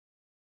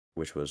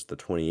 which was the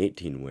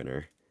 2018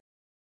 winner,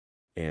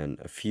 and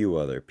a few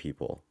other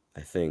people.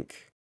 I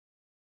think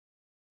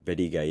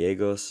Betty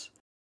Gallegos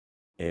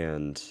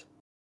and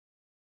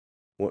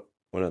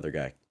one other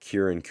guy,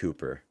 Kieran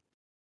Cooper.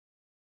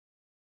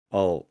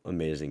 All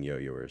amazing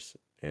yo-yoers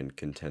and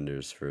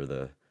contenders for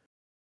the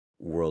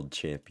world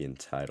champion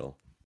title.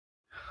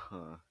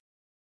 Huh.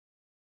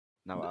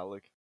 Now,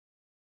 Alec,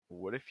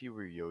 what if you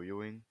were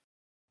yo-yoing,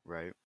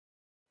 right?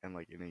 And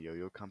like in a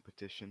yo-yo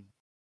competition,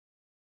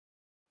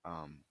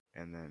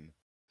 and then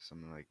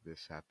something like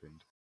this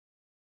happened.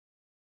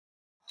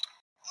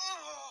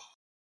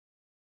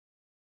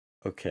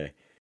 Okay,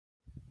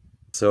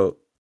 so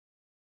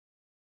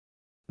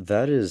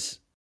that is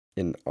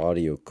an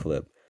audio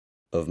clip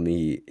of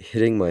me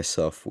hitting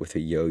myself with a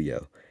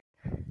yo-yo.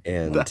 That's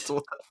And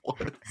what that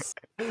was.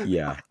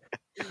 yeah,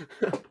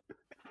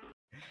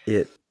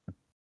 it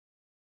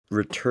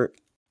return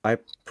I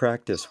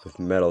practice with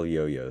metal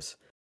yo-yos.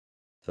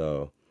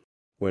 So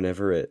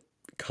whenever it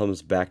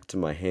comes back to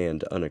my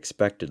hand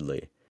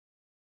unexpectedly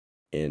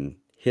and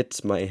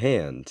hits my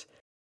hand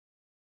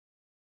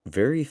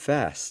very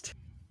fast,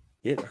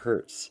 it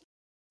hurts.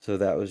 So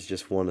that was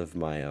just one of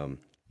my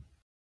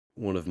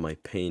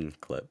pain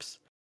clips.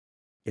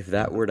 If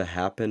that were to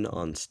happen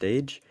on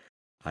stage,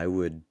 I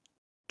would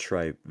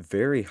try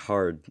very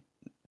hard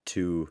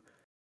to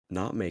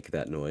not make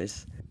that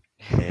noise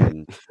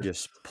and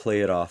just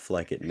play it off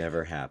like it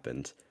never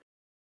happened.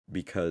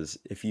 Because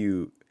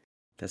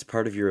that's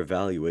part of your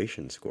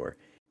evaluation score.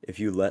 If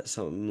you let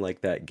something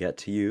like that get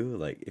to you,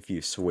 like if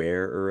you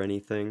swear or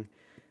anything,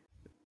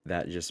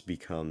 that just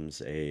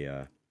becomes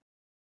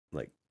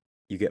like,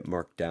 you get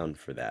marked down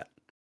for that.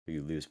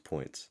 You lose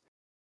points.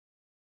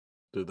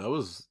 Dude, that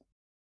was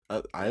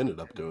I ended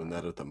up doing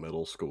that at the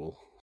middle school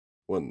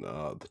when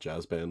the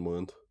jazz band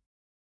went,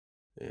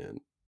 and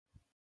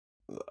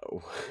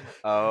Oh,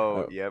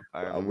 uh, yep,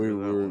 I we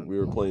remember that were one. we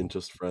were playing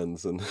just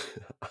friends, and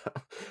I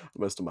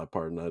messed up my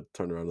part, and I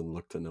turned around and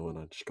looked to Noah, and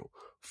I just go,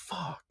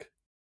 "Fuck!"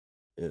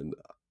 And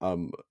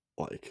I'm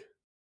like,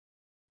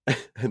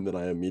 and then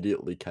I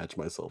immediately catch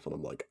myself, and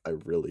I'm like, I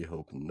really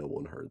hope no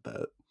one heard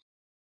that.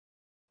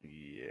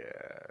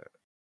 Yeah,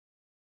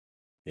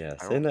 Yeah,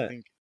 I saying don't that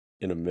think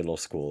in a middle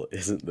school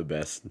isn't the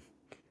best.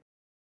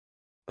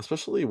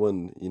 Especially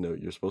when,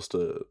 you're supposed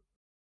to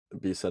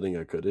be setting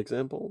a good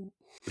example.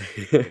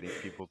 getting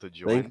people to Thank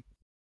join.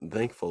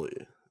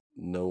 Thankfully,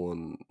 no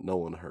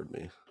one heard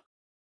me.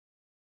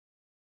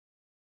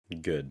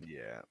 Good.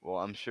 Yeah, well,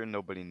 I'm sure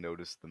nobody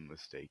noticed the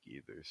mistake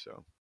either.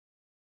 So,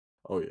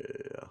 Oh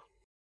yeah.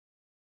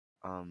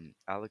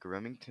 Alec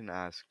Remington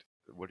asked,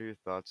 "What are your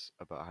thoughts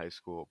about high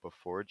school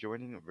before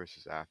joining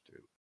versus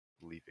after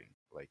leaving?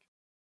 Like,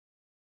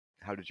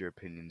 how did your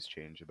opinions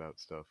change about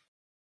stuff?"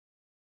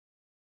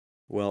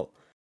 Well,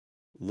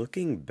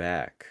 looking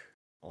back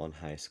on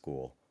high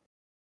school,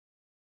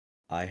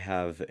 I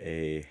have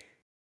a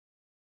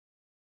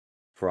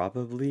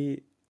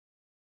probably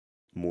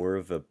more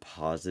of a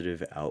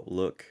positive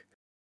outlook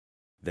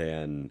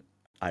than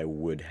I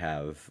would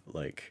have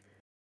like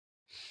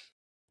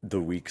the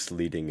weeks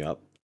leading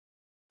up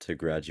to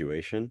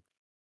graduation.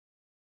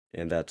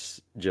 And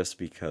that's just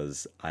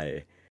because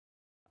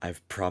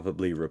I've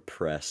probably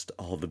repressed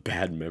all the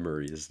bad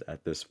memories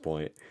at this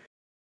point.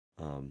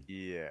 Um,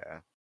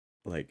 Yeah,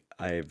 like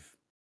I've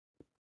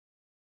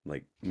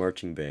like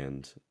marching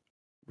band,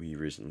 we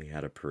recently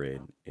had a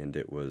parade and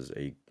it was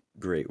a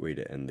great way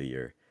to end the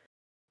year.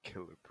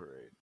 killer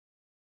parade.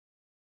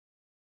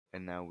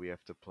 And now we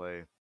have to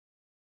play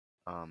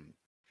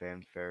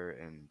fanfare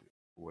and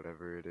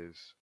whatever it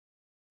is,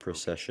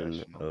 Procession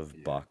processional. of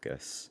Yeah,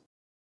 Bacchus.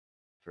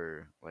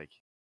 for like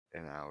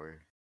an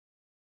hour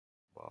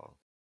while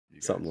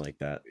you Something guys like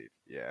that. leave.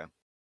 Yeah,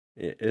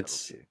 It, that'll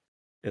it's be.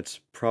 it's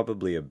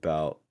probably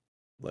about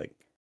like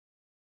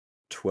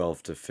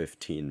 12 to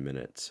 15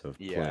 minutes of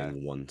Yeah,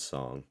 playing one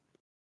song.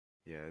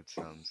 yeah, it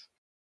sounds.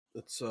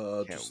 It's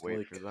Can't just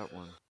wait for like that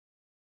one.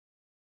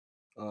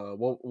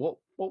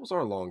 what was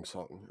our long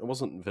song? It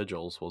wasn't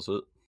Vigils, was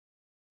it?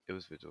 It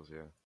was vigils,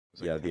 yeah. It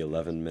was like Yeah, the 10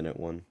 minutes. 11-minute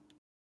one.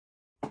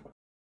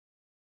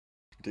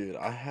 Dude,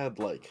 I had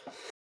like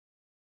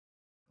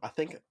I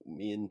think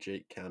me and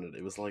Jake counted.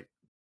 It was like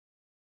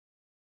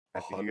I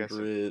a think you guys said.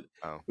 hundred.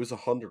 Oh, It was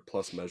 100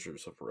 plus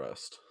measures of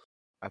rest.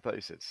 I thought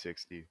you said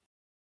 60.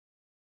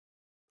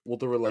 Well,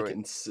 there were Or like wait,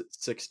 in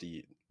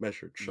 60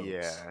 measured chunks.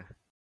 yeah,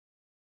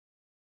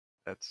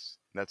 that's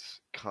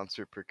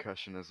concert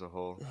percussion as a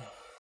whole.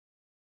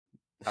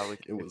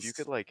 Alec, It was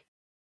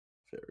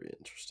very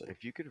interesting.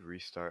 if you could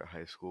restart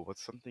high school,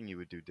 what's something you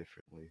would do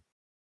differently?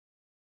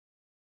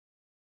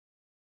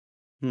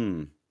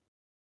 Hmm.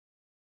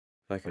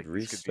 If I could Like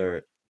this could be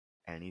like restart,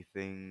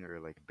 anything or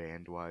like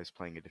band wise,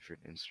 playing a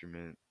different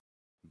instrument,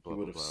 He blah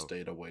would blah have blah.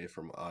 stayed away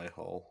from eye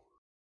hall.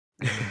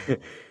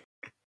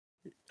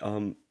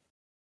 um,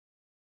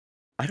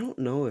 I don't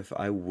know if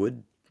I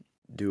would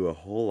do a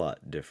whole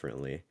lot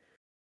differently.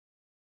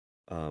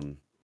 Um,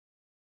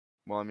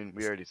 Well, I mean,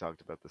 we s- already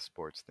talked about the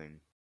sports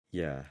thing.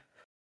 yeah.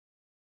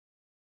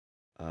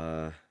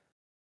 Uh,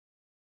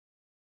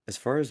 as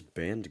far as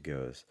band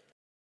goes,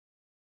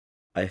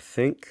 I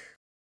think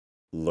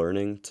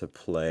learning to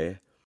play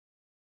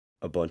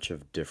a bunch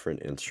of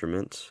different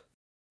instruments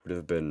would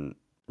have been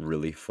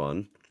really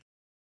fun.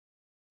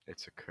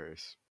 It's a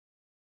curse.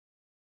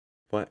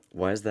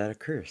 Why is that a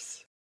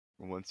curse?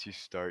 Once you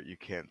start, you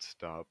can't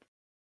stop.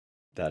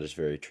 That is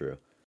very true.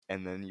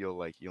 And then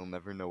you'll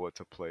never know what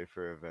to play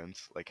for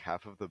events. Like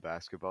half of the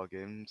basketball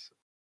games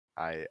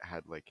I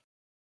had like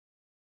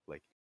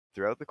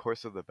throughout the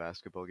course of the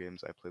basketball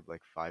games I played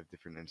like five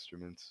different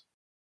instruments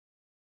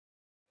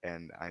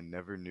and I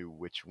never knew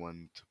which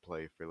one to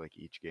play for like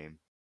each game.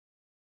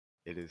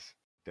 It is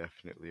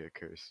definitely a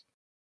curse.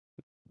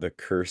 The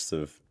curse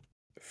of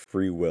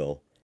free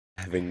will,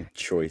 having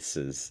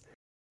choices.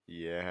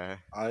 Yeah,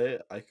 I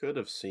could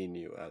have seen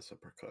you as a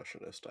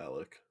percussionist,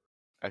 Alec.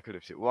 I could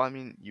have seen. Well, I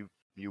mean,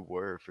 you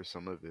were for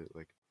some of it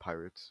like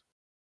Pirates,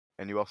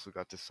 and you also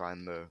got to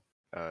sign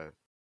uh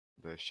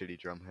the shitty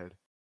drum head.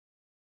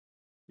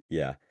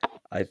 Yeah,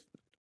 I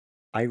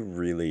I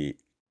really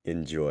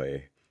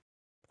enjoy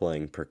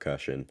playing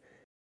percussion,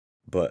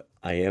 but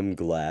I am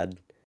glad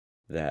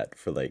that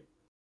for like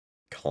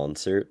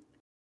concert,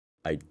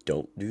 I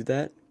don't do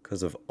that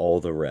because of all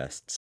the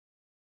rests.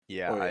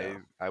 Yeah, Oh yeah,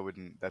 I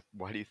wouldn't. That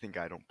why do you think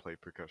I don't play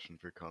percussion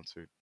for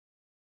concert?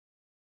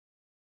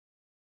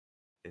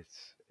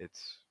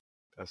 It's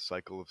a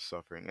cycle of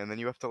suffering, and then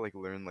you have to like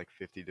learn like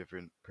 50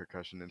 different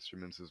percussion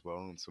instruments as well,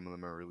 and some of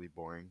them are really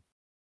boring.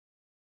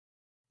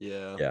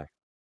 yeah. Yeah,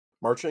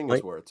 Marching is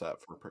like where it's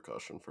at for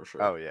percussion for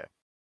Oh sure. yeah,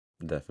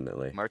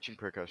 definitely. marching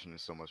percussion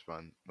is so much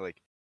fun.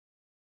 Like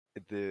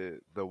the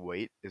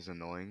weight is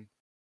annoying,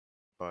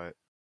 but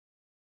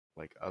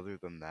like other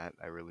than that,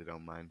 I really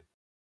don't mind.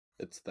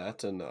 It's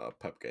that and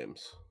pep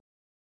games.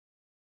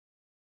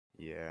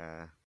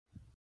 Yeah,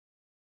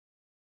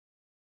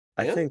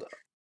 I And think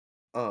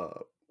uh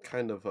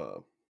kind of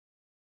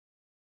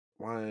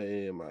why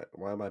am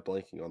I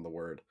blanking on the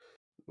word?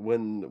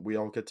 When we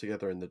all get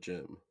together in the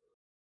gym.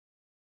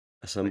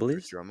 like for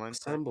assemblies. drumline practice.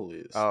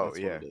 Assemblies, Oh that's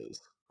what yeah, it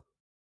is.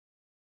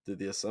 Did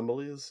the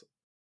assemblies?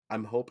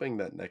 I'm hoping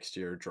that next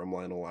year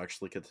Drumline will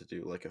actually get to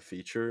do like a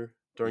feature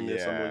during the yeah,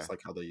 assemblies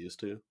like how they used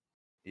to.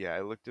 yeah.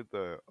 I looked at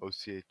the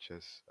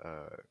OCHS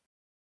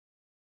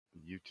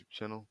YouTube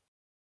channel,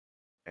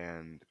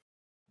 and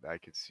I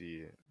could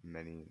see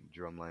many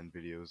drumline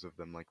videos of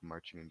them like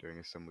marching in during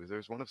assemblies.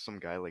 There's one of some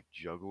guy like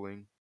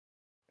juggling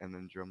and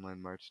then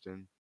drumline marched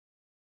in.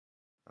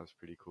 That was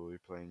pretty cool. You're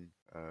playing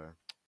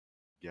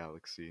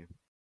Galaxy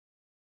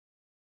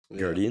Yeah.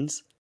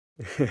 Guardians.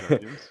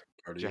 Guardians.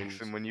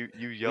 Jackson, Guardians. when you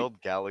We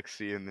yelled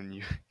Galaxy and then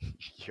you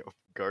yelled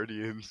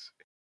Guardians.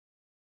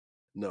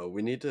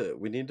 we need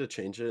to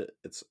change it.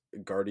 It's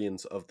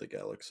Guardians of the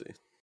Galaxy.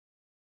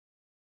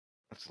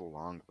 That's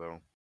long though.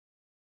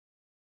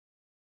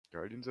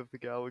 Guardians of the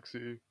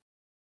Galaxy.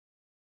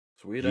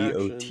 Sweet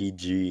action.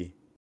 GOTG.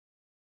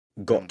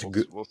 Then Got to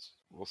go.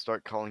 we'll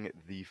start calling it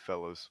the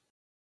fellows.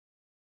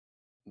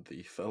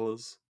 The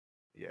fellas.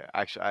 Yeah,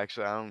 actually I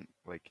don't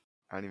like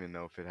I don't even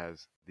know if it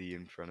has the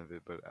in front of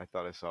it, but I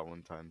thought I saw it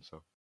one time.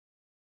 So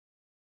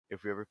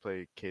if we ever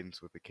play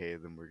Cadence with a K,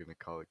 then we're gonna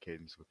call it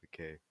Cadence with a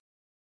K.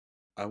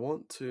 I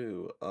want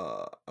to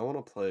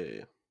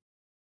play,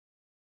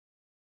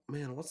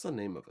 man, what's the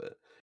name of it?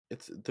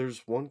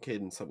 There's one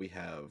cadence that we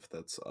have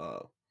that's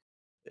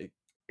it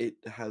it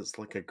has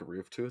like a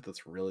groove to it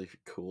that's really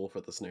cool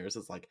for the snares.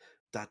 It's like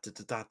dot dot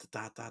dot dot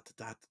dot dot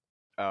dot.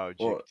 Oh, Jig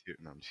Or 2.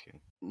 No, I'm just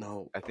kidding.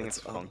 no, I think it's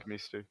it's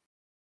Funkmeister.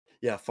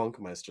 yeah,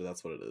 Funkmeister,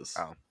 that's what it is.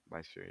 Oh,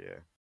 Meister, yeah.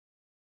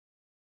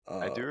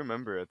 I Uh do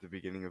remember at the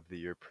beginning of the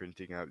year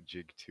printing out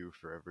Jig 2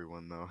 for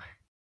everyone, though.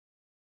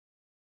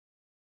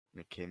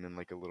 It came in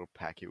like a little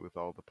packet with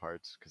all the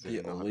parts because they the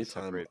didn't know how to only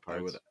time separate I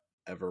would parts.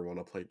 ever want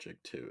to play Jig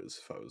 2 is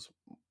if I was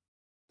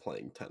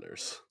playing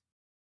tenors.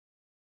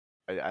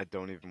 I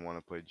don't even want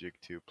to play Jig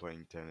 2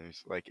 playing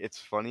tenors. Like, it's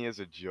funny as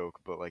a joke,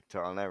 but like to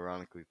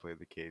unironically play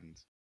the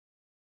cadence.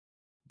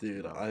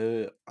 Dude,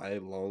 No. I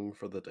long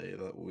for the day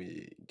that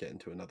we get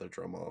into another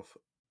drum off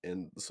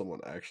and someone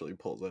actually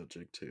pulls out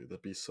Jig 2.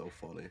 That'd be so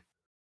funny.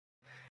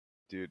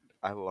 Dude,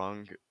 I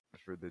long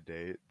for the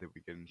day that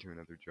we get into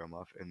another drum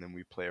off, and then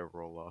we play a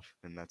roll off,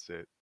 and that's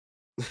it.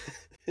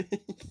 Yeah.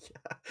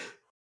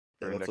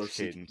 Yeah, For our next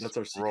cadence, that's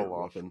our roll secret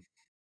off. weapon.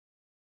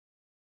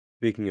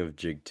 Speaking of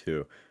Jig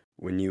 2,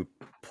 when you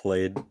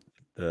played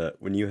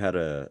when you had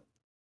a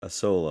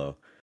solo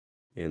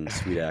in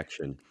Sweet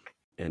Action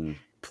and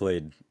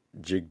played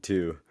Jig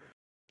 2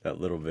 that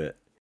little bit,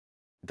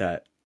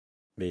 that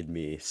made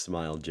me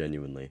smile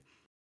genuinely.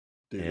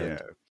 Dude, And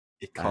Yeah,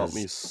 it caught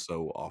me as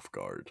so off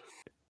guard.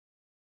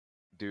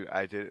 dude,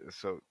 I did.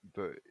 So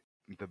the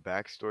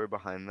backstory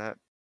behind that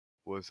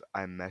was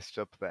I messed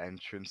up the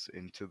entrance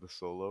into the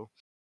solo.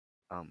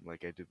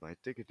 Like I did my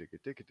ticka ticka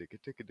ticka ticka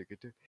ticka ticka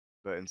ticka,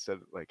 but instead,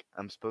 like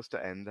I'm supposed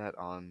to end that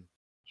on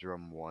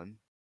drum one.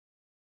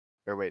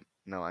 Or wait,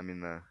 no, I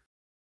mean the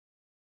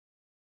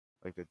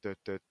like the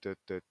ticka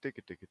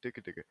ticka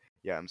ticka ticka.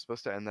 Yeah, I'm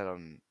supposed to end that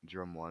on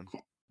drum one,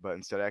 but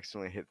instead I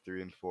accidentally hit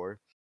three and four,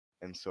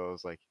 and so I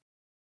was like,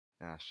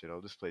 ah shit, I'll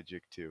just play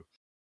jig two.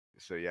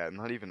 So yeah,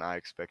 not even I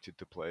expected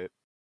to play it.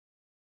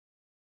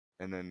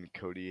 And then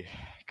Cody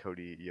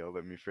yelled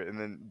at me for it, and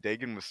then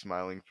Dagan was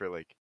smiling for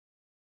like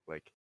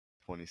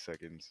 20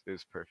 seconds. It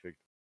was perfect.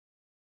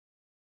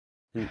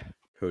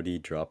 Cody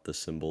dropped the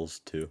cymbals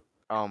too.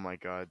 Oh my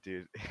god,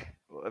 dude.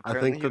 Well, I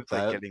apparently think he was that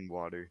like that getting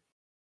water.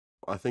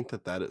 I think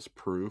that that is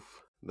proof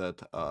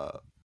that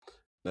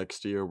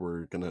next year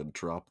we're gonna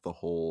drop the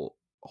whole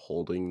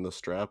holding the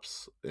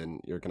straps and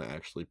you're gonna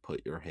actually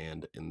put your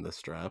hand in the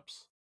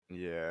straps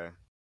Yeah.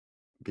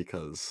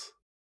 because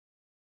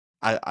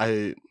I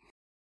I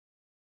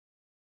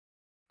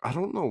I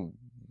don't know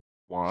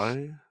why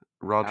I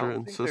Roger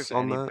don't think insists there's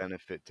on any that.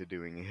 benefit to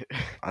doing it.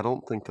 I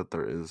don't think that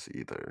there is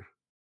either.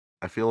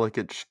 I feel like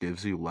it just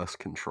gives you less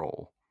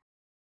control,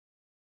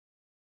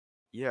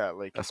 Yeah,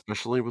 like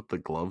especially with the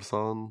gloves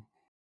on.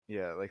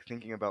 yeah, like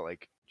thinking about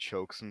like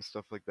chokes and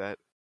stuff like that,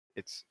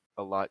 it's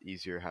a lot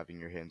easier having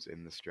your hands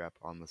in the strap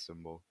on the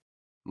cymbal.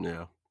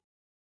 Yeah.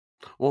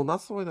 Well,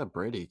 that's the way that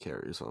Brady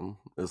carries them,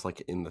 is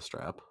like in the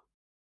strap.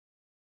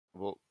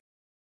 Well,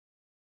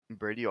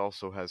 Brady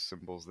also has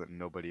cymbals that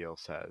nobody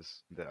else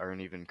has that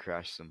aren't even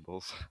crash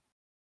cymbals.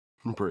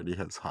 Brady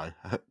has hi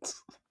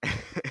hats.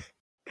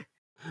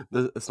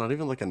 It's not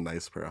even like a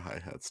nice pair of hi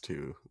hats,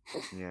 too.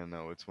 Yeah,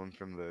 no, it's one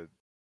from the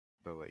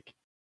like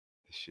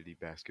the shitty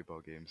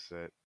basketball game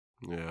set.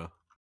 Yeah.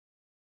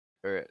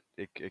 Or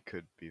it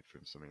could be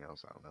from something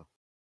else, I don't know.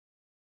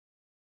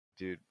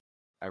 Dude,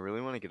 I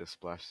really want to get a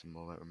splash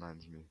cymbal, that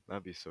reminds me.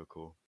 That'd be so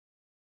cool.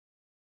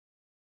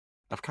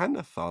 I've kind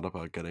of thought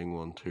about getting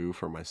one too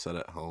for my set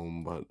at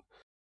home, but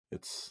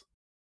it's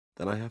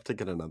then I have to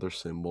get another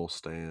cymbal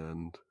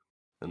stand,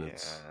 and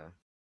it's Yeah.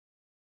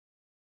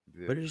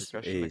 The What is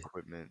percussion a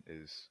equipment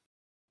is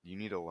you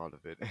need a lot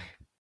of it.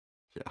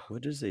 yeah,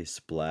 what is a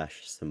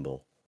splash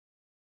cymbal?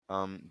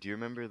 Do you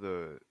remember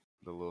the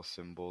little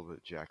symbol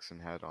that Jackson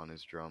had on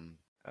his drum?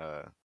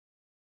 Uh,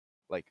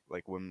 like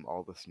when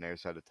all the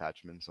snares had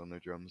attachments on their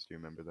drums. Do you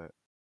remember that?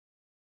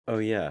 Oh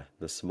yeah,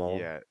 the small.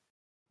 Yeah,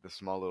 the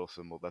small little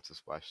symbol. That's a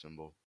splash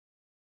cymbal.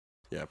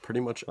 yeah. Pretty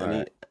much All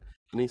right.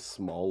 any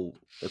small.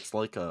 It's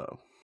like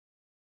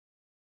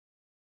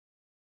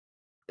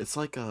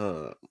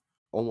a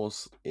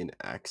almost an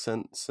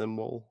accent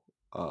symbol.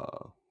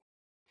 Uh,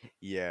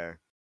 Yeah,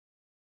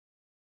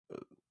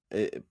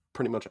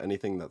 pretty much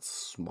anything that's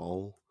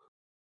small.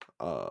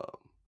 Uh,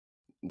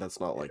 that's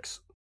not Yeah. like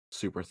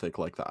super thick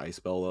like the ice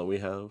bell that we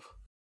have,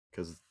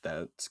 because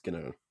that's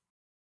gonna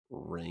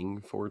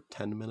ring for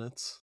 10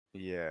 minutes.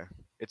 yeah.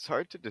 It's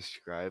hard to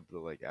describe the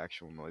like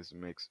actual noise it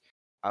makes.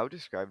 I would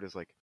describe it as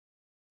like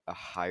a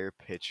higher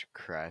pitch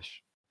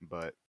crash,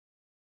 but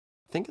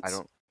I think I it's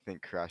don't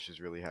think crashes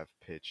really have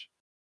pitch.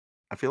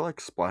 I feel like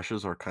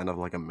splashes are kind of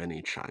like a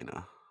mini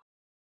China.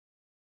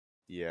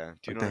 Yeah.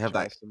 Do you Like know they what a have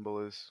China that. symbol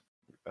is,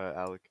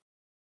 Alec?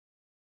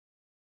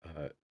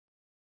 Uh,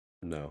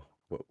 no.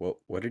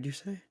 What did you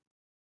say?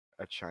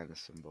 A China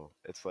symbol.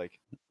 It's like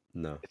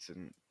No. it's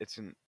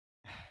an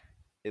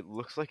it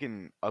looks like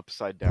an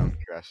upside down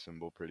crash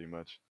symbol pretty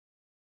much,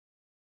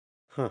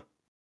 Huh.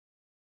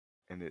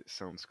 and it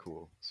sounds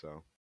cool.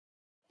 So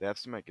they have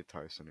some at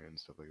Guitar Center and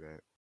stuff like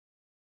that.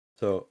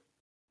 So,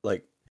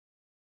 like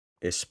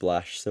a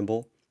splash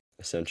cymbal,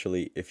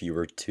 essentially, if you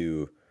were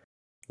to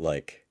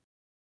like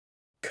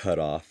cut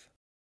off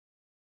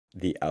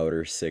the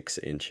outer 6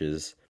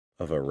 inches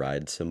of a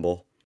ride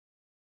cymbal,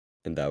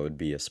 and that would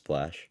be a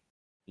splash.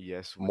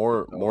 Yes, with the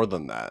More bell.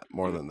 than that,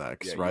 more You than that, yeah,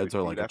 because rides are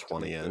you like would a have to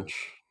 20 make the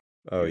inch.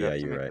 Oh you'd yeah, have to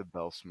you're make right. the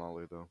bell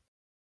smaller though.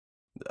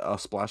 A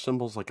splash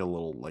symbol's like a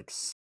little like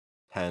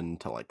 10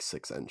 to like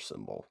 6 inch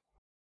symbol.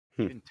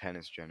 Hmm. Even 10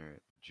 is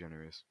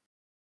generous.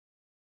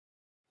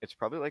 It's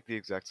probably like the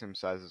exact same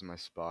size as my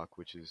Spock,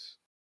 which is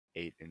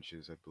 8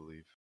 inches, I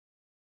believe.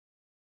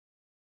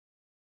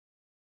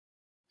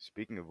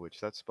 Speaking of which,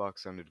 that Spock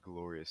sounded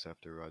glorious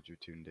after Roger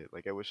tuned it.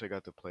 Like I wish I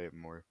got to play it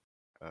more,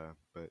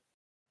 but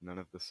none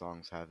of the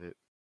songs have it.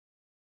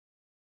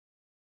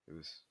 It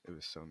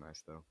was so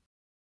nice though.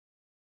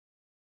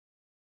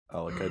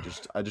 Like I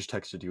just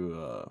texted you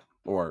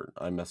or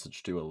I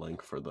messaged you a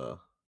link for the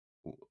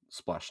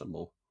splash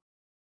symbol.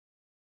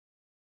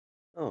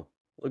 Oh,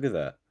 look at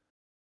that.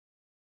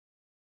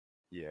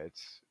 Yeah,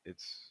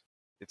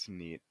 it's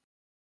neat.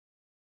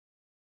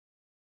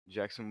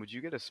 Jackson, would you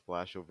get a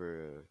splash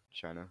over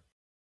China?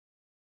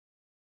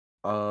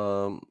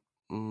 Um,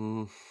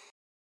 mm,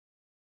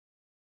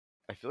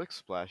 I feel like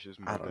Splash is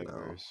I more don't know.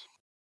 diverse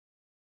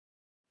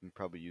and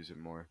probably use it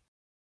more.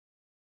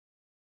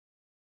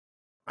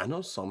 I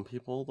know some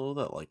people though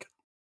that like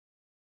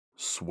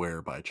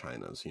swear by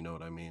China's. You know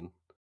what I mean?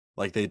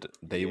 Like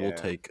they will Yeah,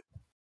 take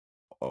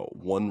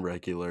one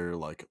regular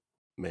like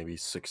maybe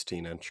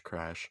 16-inch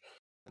crash,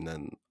 and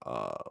then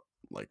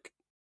like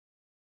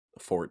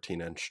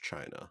 14-inch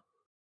China,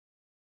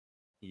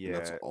 and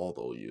that's yeah. all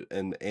they'll use,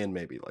 and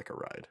maybe like a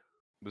ride.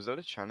 Was that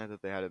a China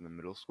that they had in the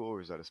middle school, or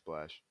was that a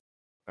Splash?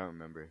 I don't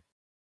remember.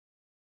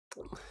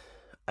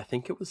 I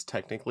think it was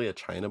technically a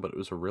China, but it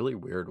was a really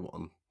weird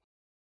one.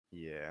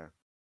 Yeah,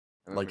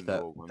 I remember Like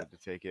that, Noah wanted to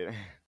take it.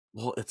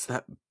 well, it's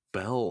that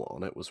bell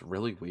on it was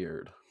really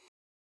weird.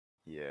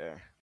 Yeah.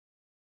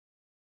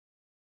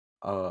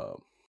 Uh,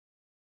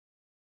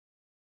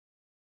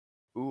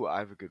 Ooh, I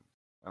have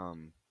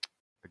um,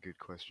 a good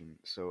question.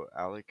 So,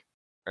 Alec,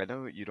 I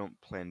know you don't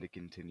plan to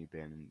continue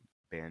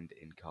band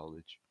in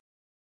college.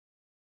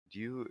 Do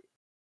you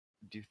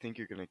do you think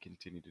you're gonna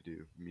continue to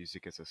do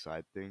music as a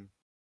side thing?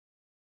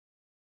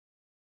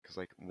 Because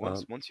like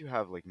once Um, once you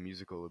have like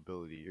musical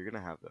ability, you're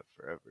gonna have that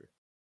forever.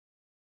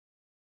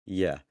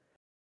 yeah,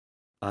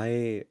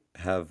 I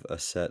have a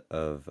set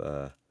of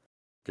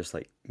just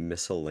like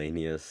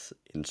miscellaneous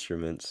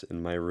instruments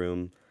in my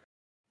room,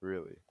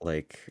 Really?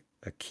 like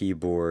a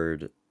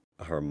keyboard,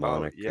 a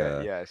Oh yeah, harmonica,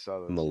 yeah, I saw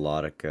those.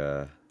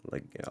 melodica,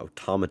 like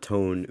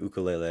automaton,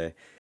 ukulele,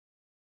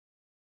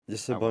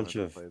 just a I wanted bunch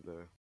to of play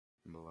the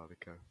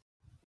melodica.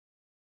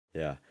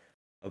 yeah,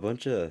 a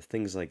bunch of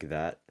things like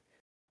that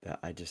that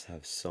I just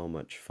have so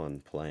much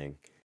fun playing.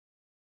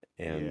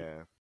 And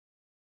Yeah.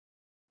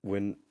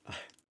 when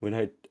when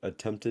I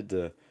attempted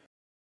to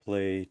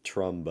play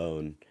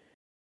trombone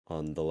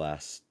on the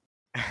last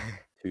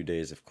 2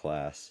 days of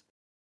class,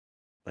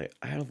 like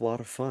I had a lot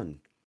of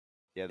fun.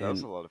 Yeah, that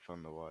was And a lot of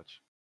fun to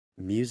watch.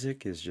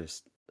 music is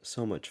just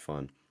so much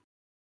fun.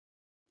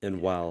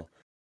 And Yeah. while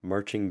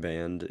marching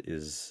band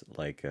is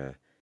like a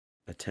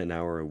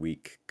 10-hour a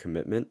week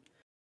commitment,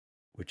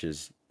 which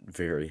is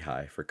very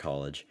high for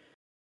college,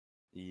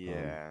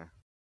 um, Yeah.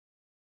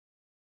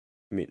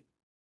 I mean,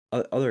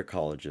 other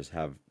colleges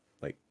have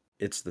like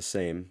it's the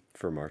same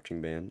for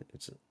marching band.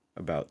 It's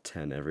about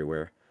 10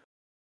 everywhere,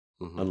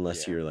 hmm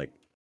unless Yeah. you're like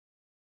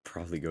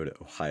probably go to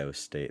Ohio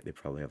State. They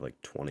probably have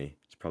like 20.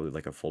 It's probably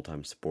like a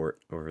full-time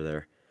sport over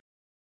there.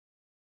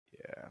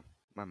 Yeah.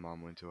 My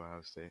mom went to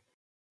Ohio State.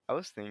 I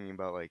was thinking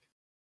about like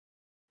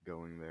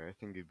going there. I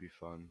think it'd be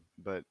fun.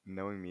 But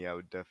knowing me, I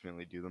would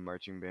definitely do the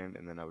marching band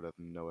and then I would have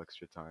no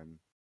extra time.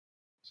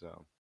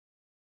 So,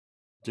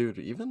 Dude,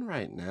 even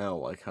right now,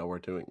 like how we're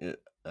doing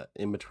it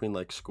in between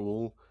like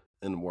school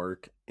and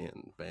work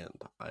and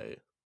band, I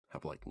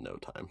have like no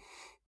time.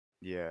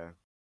 yeah.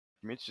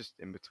 For me, it's just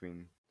in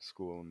between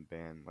school and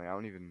band. Like, I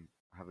don't even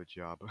have a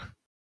job.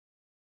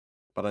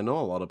 But I know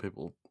a lot of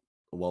people,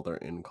 while they're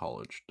in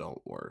college,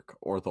 don't work,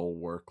 or they'll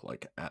work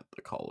like at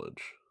the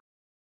college.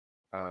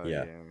 Oh,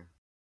 Yeah, yeah.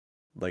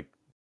 like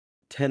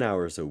 10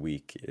 hours a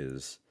week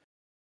is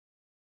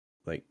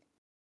like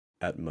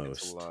at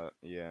It's a most lot.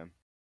 Yeah.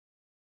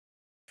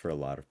 for a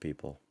lot of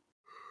people.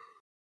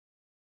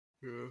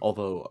 Yeah.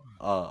 Although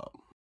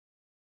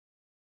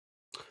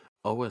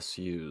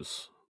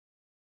OSU's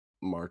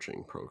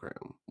marching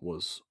program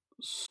was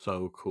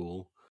so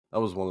cool. That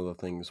was one of the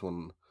things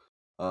when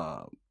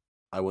uh,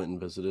 I went and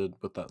visited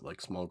with that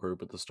like small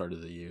group at the start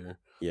of the year.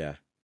 Yeah.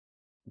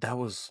 That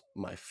was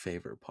my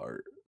favorite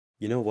part.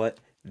 You know what?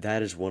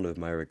 That is one of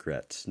my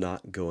regrets,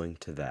 not going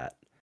to that,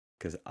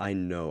 because I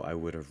know I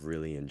would have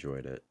really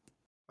enjoyed it.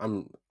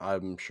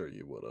 I'm sure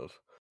you would have.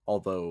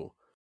 Although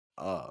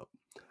uh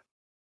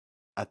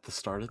at the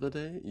start of the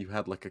day, you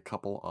had like a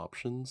couple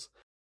options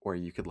where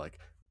you could like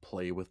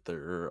play with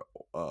their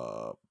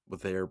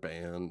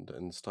band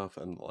and stuff,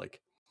 and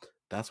like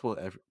that's what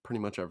pretty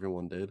much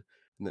everyone did.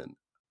 And then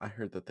I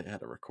heard that they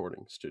had a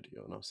recording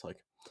studio, and I was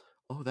like,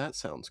 "Oh, that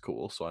sounds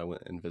cool." So I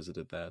went and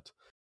visited that,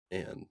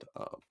 and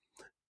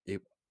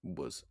it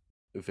was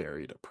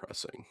very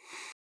depressing.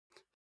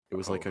 It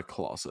was like Oh, a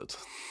closet,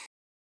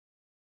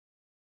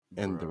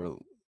 and there bro. were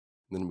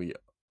then we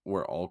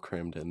were all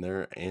crammed in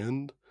there.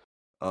 And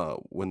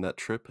when that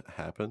trip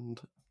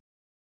happened,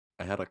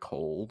 I had a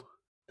cold,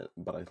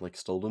 but I like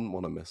still didn't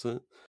want to miss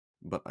it.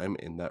 But I'm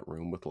in that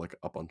room with like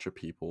a bunch of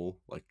people,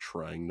 like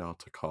trying not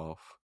to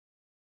cough,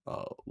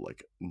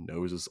 like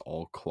noses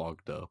all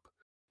clogged up.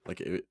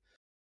 Like it,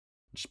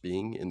 just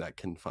being in that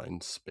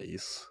confined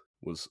space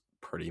was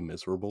pretty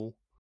miserable.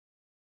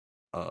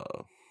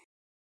 Uh,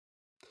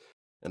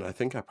 and I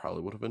think I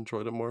probably would have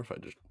enjoyed it more if I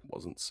just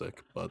wasn't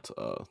sick. But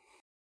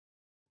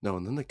no,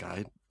 and then the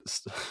guy,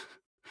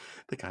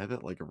 the guy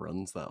that like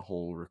runs that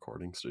whole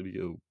recording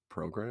studio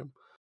program,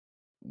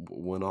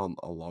 went on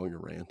a long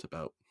rant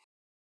about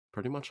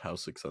pretty much how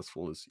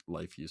successful his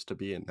life used to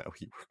be and now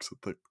he works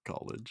at the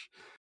college.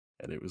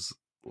 and it was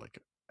like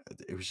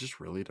it was just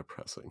really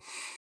depressing.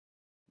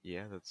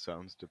 Yeah, that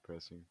sounds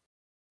depressing.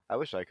 I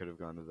wish I could have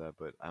gone to that,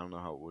 but I don't know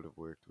how it would have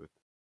worked with,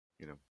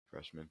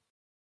 freshmen.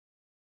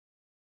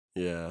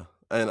 Yeah,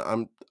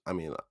 and I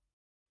mean,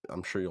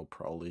 I'm sure you'll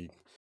probably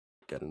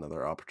get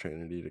another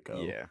opportunity to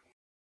go. Yeah.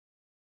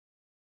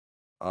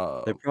 They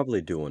Uh,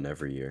 probably do one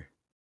every year.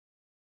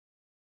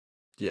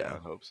 Yeah, yeah. I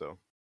hope so.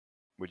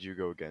 Would you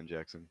go again,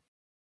 Jackson?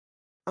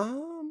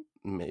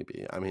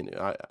 Maybe. I mean,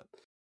 I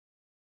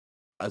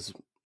as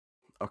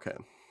okay,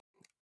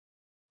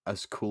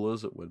 as cool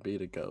as it would be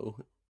to go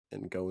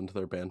and go into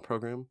their band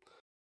program,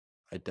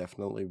 I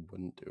definitely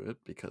wouldn't do it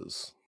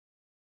because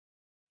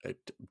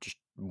just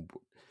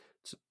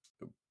it's-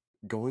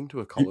 going to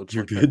a college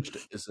You're like that good.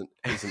 just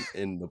isn't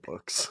in the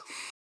books.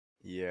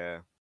 Yeah.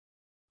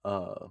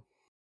 Uh,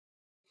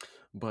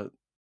 but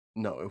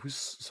no, it was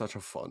such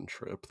a fun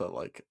trip that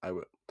like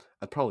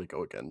I'd probably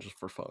go again just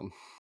for fun.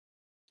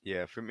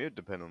 Yeah, for me it'd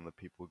depend on the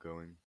people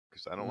going,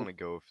 because I don't Mm, want to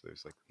go if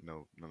there's like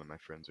none of my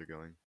friends are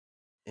going.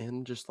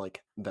 And just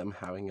like them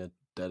having a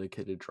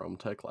dedicated drum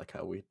tech like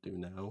how we do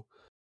now.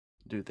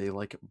 Dude, they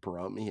like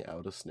brought me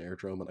out a snare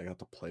drum and I got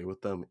to play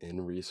with them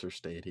in Research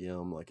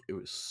Stadium. Like it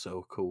was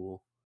so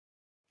cool.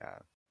 Yeah.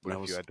 And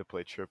What if you had to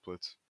play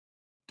triplets?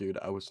 dude,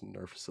 I was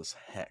nervous as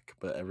heck,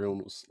 but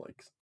everyone was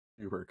like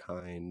super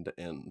kind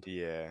and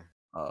Yeah.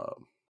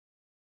 um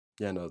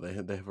yeah, no, they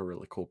have a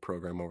really cool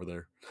program over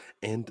there.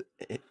 And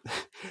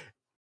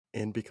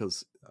and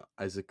because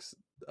Isaac's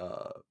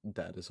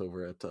dad is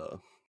over at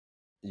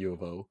U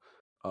of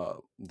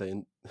O,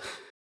 they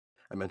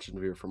I mentioned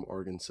we were from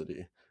Oregon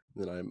City.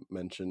 Then I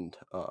mentioned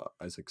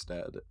Isaac's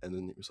dad, and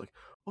then he was like,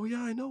 "Oh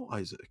yeah, I know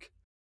Isaac,"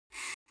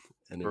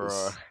 and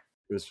Bruh.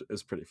 it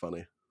was pretty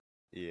funny.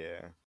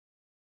 Yeah.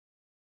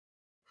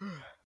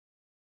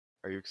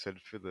 Are you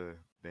excited for the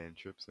band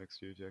trips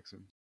next year,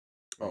 Jackson?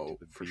 Going to Oh,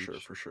 the for sure,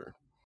 beach? for sure.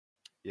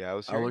 Yeah, I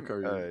was Alec,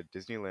 hearing are you?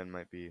 Disneyland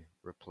might be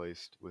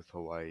replaced with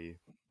Hawaii,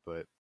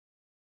 but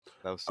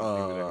that was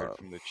something that I heard Uh,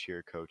 from the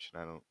cheer coach,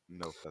 and I don't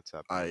know if that's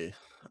happening.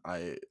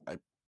 I I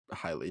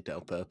highly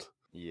doubt that.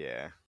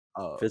 Yeah. If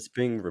Uh, it's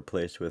being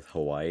replaced with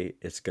Hawaii,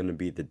 it's gonna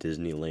be the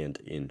Disneyland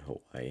in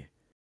Hawaii.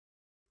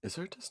 is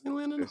there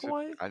Disneyland in Is it?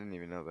 Hawaii? I didn't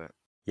even know that.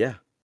 Yeah,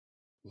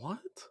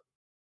 What?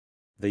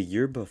 the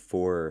year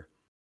before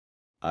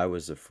I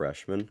was a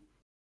freshman,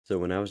 so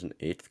when I was in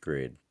eighth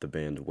grade, the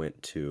band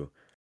went to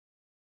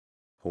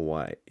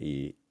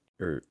Hawaii,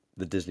 or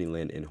the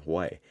Disneyland in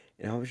Hawaii,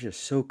 and I was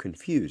just so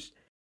confused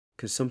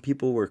because some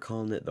people were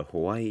calling it the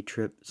Hawaii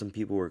trip, some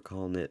people were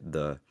calling it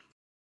the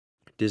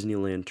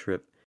Disneyland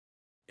trip,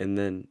 and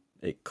then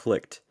it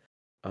clicked.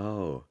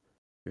 Oh,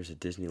 there's a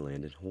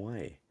Disneyland in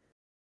Hawaii.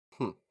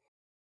 Hmm.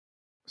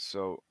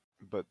 So,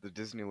 but the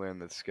Disneyland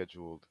that's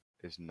scheduled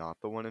is not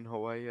the one in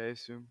Hawaii, I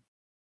assume?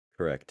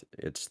 Correct.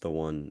 It's the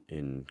one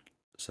in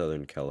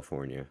Southern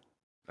California.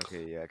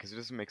 Okay, yeah, because it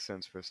doesn't make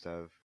sense for us to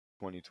have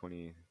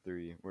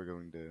 2023, we're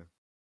going to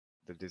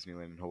the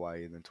Disneyland in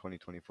Hawaii, and then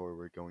 2024,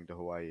 we're going to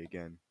Hawaii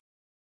again.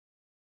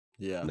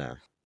 Yeah. Nah.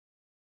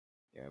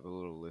 Yeah, I have a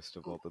little list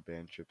of all the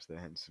band trips that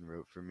Henson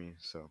wrote for me,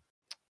 so,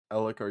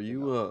 Alec, are you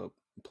you know.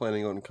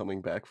 planning on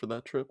coming back for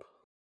that trip?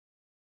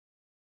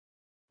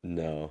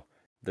 No.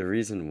 The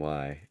reason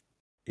why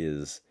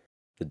is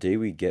the day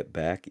we get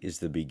back is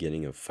the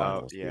beginning of Oh,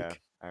 finals yeah,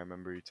 week. I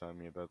remember you telling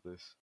me about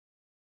this.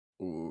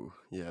 Ooh,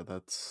 yeah,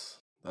 that's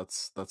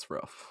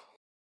rough.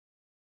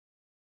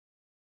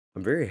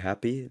 I'm very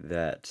happy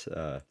that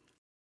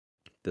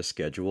the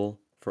schedule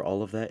for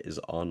all of that is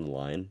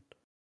online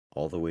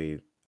all the way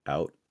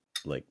out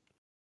like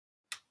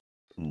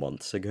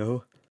months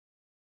ago.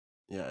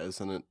 Yeah,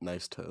 isn't it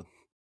nice to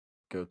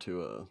go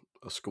to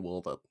a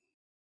school that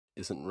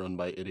isn't run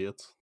by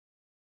idiots?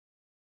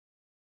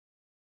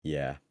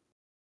 Yeah,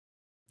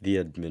 the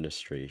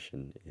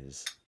administration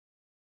is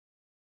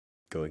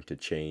going to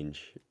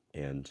change,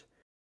 and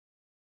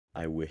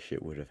I wish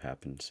it would have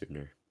happened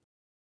sooner.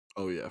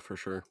 Oh yeah, for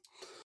sure.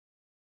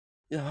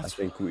 Yeah, I that's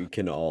think we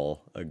can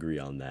all agree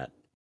on that,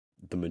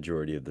 the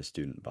majority of the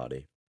student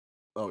body.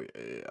 oh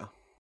yeah.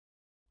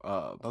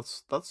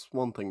 That's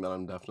one thing that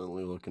I'm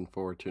definitely looking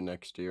forward to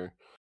next year.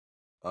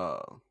 Uh,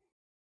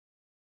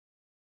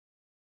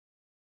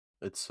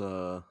 it's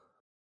well,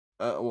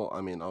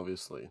 I mean,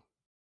 obviously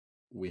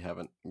we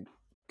haven't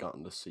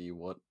gotten to see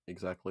what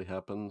exactly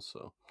happens,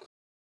 so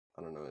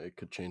I don't know. It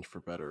could change for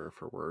better or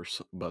for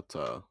worse, but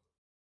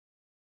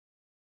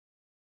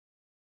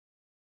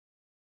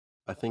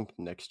I think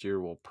next year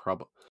will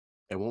probably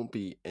it won't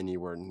be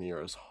anywhere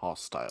near as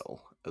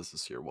hostile as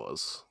this year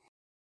was.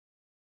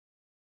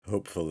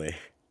 Hopefully.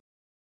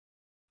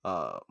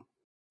 Uh,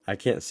 I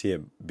can't see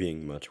it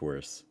being much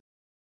worse.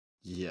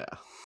 yeah,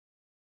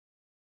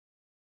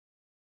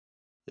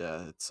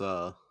 yeah.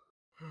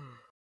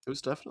 It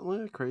was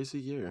definitely a crazy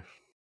year.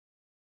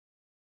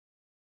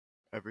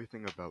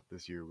 Everything about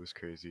this year was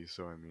crazy,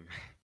 so I mean,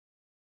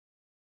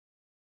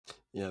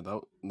 Yeah,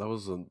 that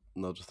was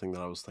another thing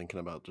that I was thinking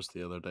about just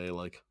the other day.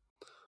 Like,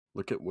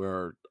 look at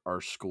where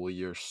our school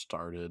year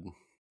started,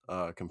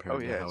 oh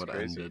compared to yeah, how it's it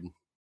crazy. ended.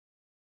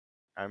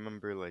 I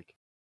remember like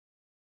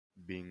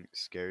being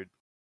scared,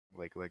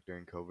 like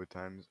during COVID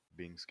times,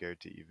 being scared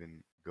to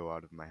even go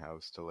out of my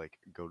house to like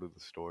go to the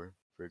store,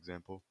 for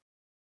example.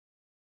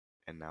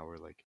 And now we're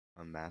like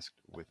unmasked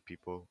with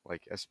people,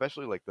 like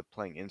especially like the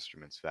playing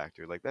instruments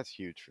factor. Like that's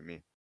huge for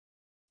me.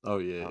 Oh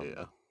yeah, yeah, Um,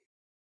 yeah.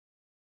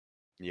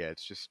 yeah,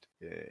 it's just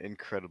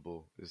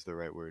incredible is the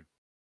right word.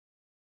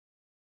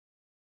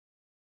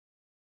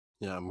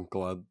 Yeah, I'm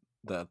glad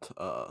that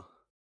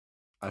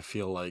I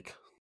feel like,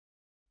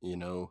 you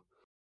know,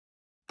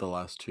 the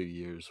last 2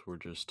 years were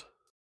just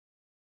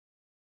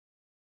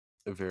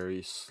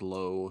very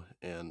slow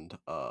and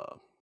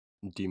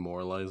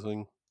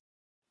demoralizing.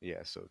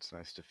 Yeah, so it's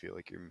nice to feel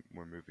like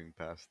we're moving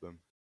past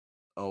them.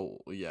 Oh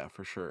yeah,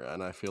 for sure.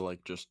 And I feel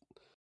like just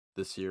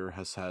this year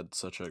has had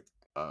such a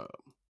uh,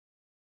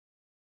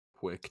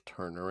 quick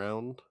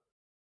turnaround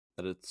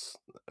that it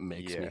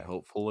makes me Yeah,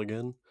 hopeful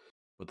again.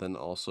 But then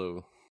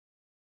also,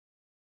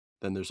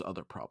 then there's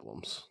other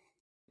problems.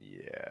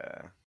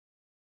 yeah.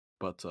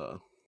 But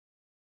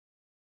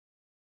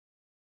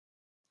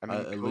I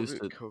mean, at least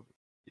COVID, it, COVID.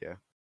 Yeah,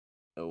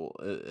 well,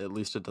 at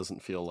least it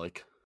doesn't feel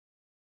like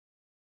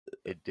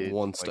it did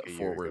one like step a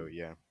year ago. forward,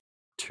 Yeah,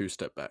 two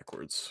step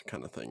backwards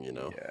kind of thing.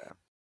 yeah.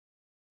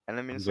 And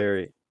I mean, I'm it's like,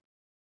 very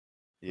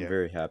I'm yeah,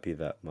 very happy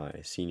that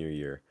my senior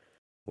year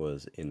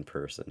was in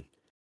person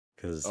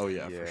because Oh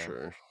yeah, for yeah,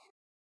 sure.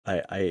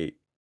 I I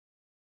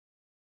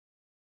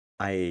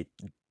I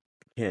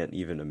can't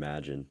even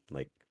imagine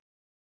like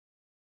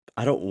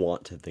I don't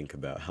want to think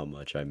about how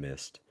much I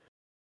missed,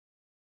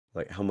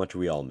 like how much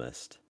we all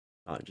missed,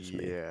 not just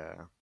me.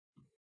 yeah.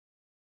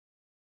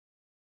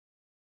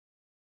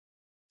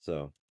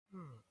 So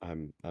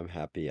I'm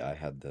happy I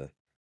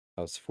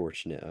was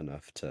fortunate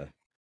enough to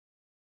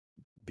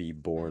be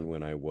born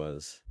when I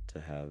was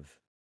to have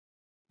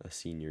a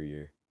senior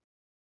year.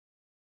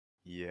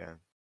 Yeah.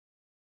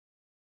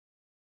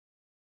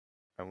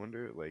 I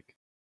wonder, like,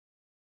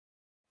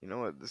 you know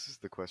what? This is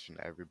the question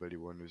everybody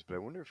wonders, but I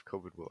wonder if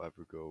COVID will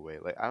ever go away.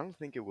 Like, I don't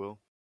think it will,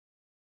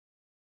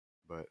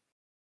 but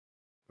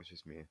it's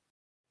just me.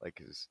 Like,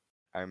 'cause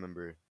I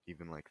remember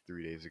even like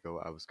 3 days ago,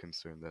 I was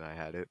concerned that I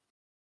had it,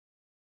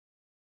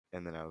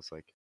 and then I was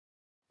like,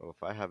 well,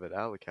 if I have it,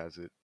 Alec has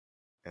it,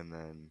 and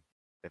then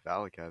if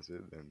Alec has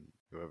it, then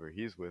whoever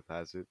he's with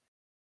has it.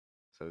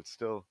 So it's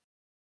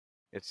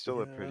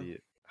still a Yeah, pretty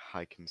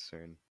high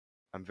concern.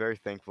 I'm very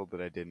thankful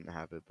that I didn't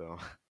have it though.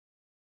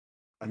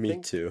 I Me think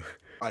too.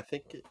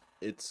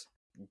 it's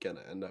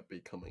gonna end up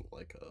becoming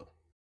like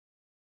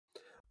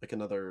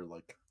another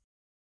like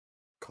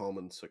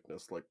common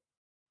sickness, like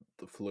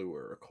the flu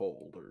or a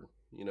cold, or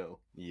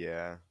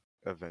Yeah,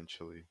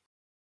 eventually.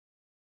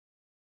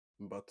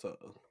 But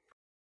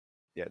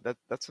Yeah,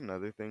 that's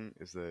another thing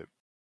is that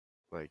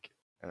like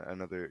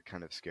another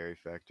kind of scary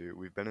factor.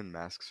 We've been in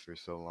masks for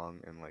so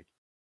long and like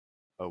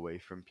away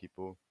from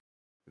people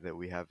that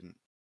we haven't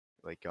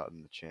like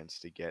gotten the chance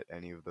to get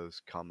any of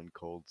those common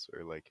colds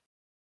or like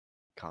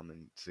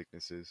common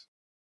sicknesses.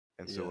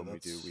 And so yeah, when we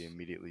do, we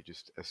immediately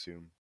just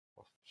assume,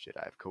 well, shit,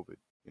 I have COVID,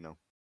 you know.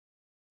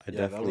 I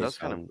that So definitely was that's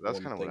kind of that's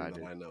one kind of what thing I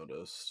that did. I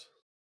noticed.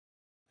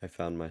 I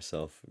found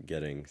myself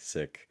getting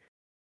sick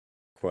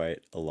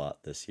quite a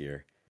lot this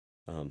year.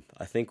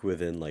 I think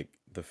within like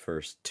the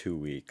first 2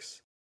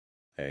 weeks,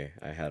 I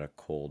had a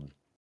cold.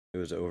 It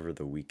was over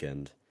the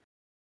weekend,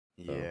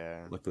 so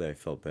Yeah, luckily I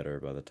felt better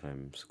by the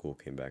time school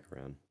came back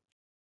around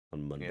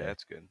on yeah, Monday.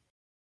 that's good.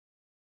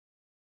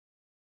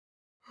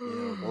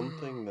 Yeah, one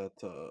thing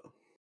that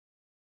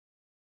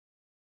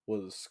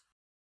was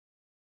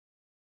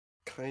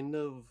kind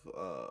of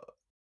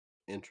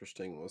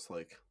interesting was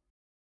like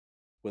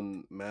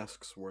when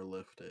masks were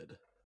lifted,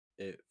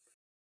 it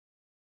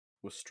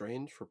was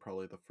strange for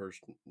probably the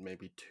first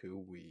maybe 2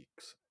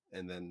 weeks,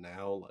 and then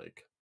now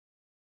like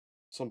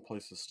some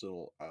places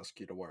still ask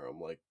you to wear them,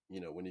 like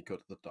when you go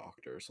to the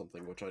doctor or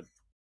something, which I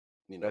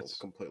That's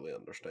completely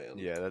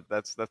understand. yeah,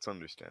 that's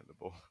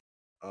understandable.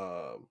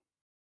 Um,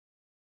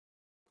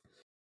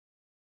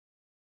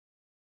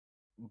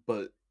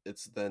 but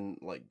it's then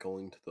like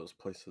going to those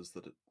places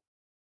that it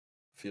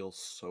feels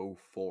so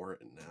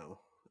foreign now.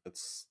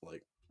 It's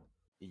like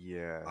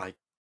Yeah, I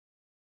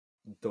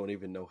don't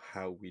even know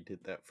how we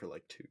did that for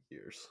like 2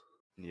 years.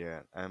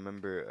 yeah. I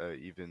remember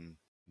even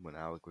when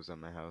Alec was at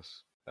my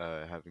house,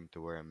 having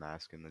to wear a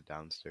mask in the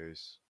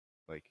downstairs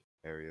like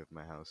area of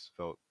my house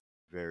felt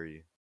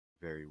very,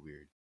 very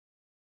weird.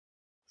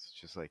 It's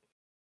just like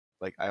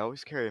I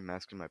always carry a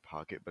mask in my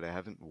pocket, but I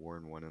haven't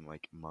worn one in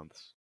like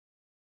months.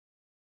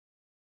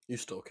 You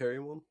still carry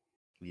one?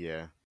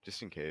 Yeah,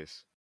 just in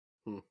case.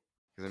 Hmm.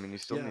 Because I mean, you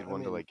still Yeah, need I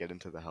one to mean, like get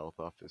into the health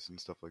office and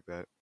stuff like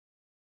that.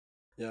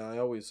 yeah, I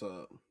always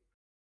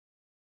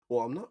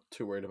well, I'm not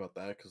too worried about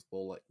that because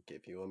they'll like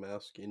give you a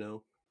mask.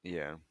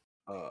 Yeah,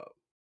 Uh,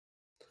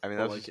 I mean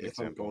but that's like just an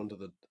example.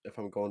 if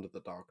I'm going to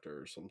the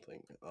doctor or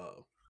something,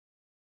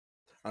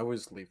 I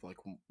always leave like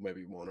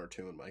maybe one or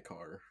two in my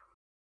car,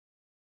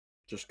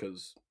 just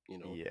because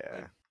I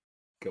Yeah,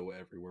 go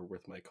everywhere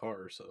with my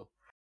car. So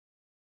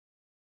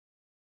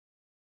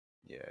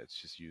yeah, it's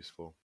just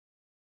useful.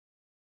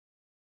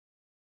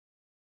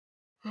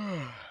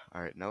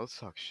 Alright, now let's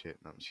talk shit.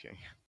 No, I'm just kidding.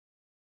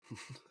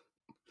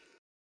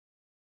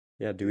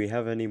 Yeah, do we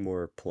have any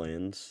more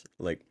plans?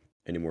 Like,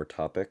 any more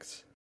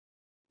topics?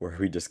 Or are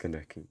we just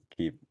gonna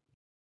keep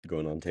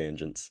going on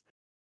tangents?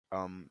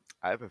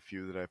 I have a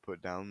few that I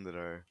put down that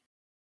are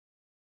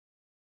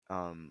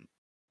um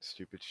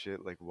stupid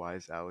shit, like why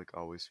is Alec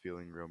always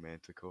feeling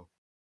romantical?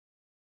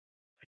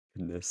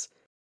 Goodness.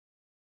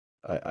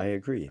 I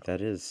agree.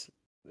 That is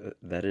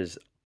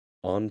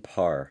on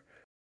par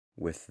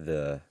with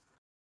the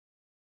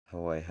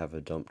how I have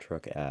a dump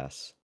truck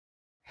ass.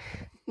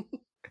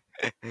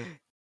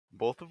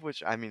 Both of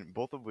which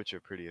are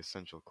pretty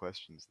essential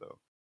questions though.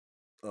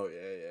 Oh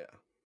yeah,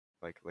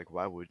 Like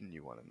why wouldn't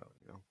you want to know,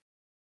 you know?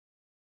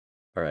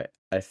 All right.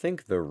 I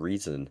think the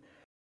reason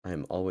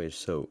I'm always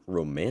so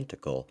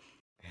romantical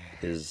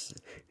is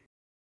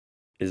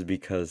is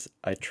because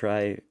I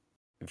try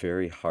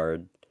very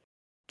hard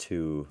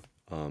to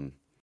um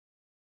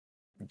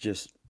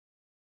just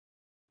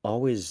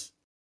always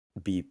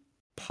be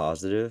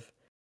positive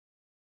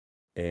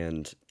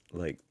and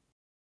like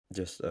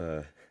just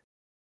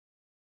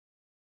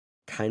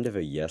kind of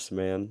a yes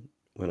man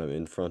when I'm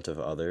in front of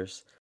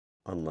others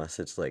unless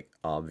it's like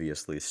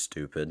obviously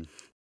stupid.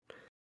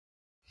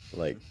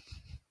 Like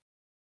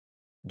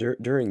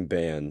during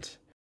band,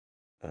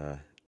 uh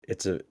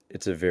it's a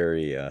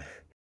very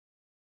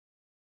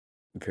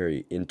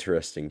very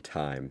interesting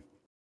time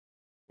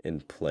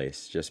and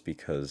place just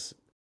because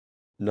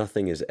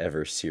nothing is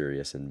ever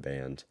serious in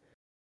band.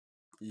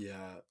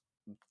 yeah.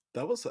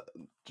 That was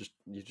just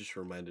you just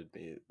reminded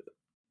me,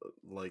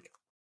 like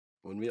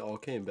when we all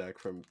came back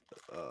from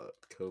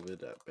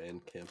COVID at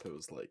band camp. It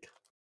was like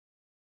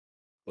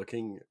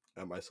looking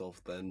at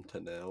myself then to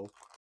now.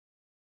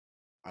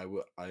 I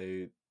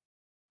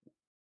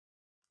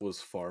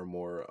was far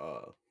more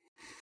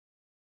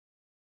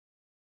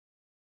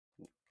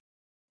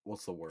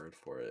what's the word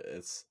for it?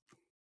 It's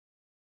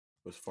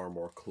was far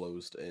more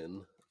closed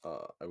in.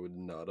 I would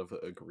not have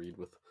agreed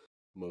with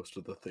most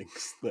of the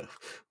things that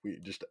we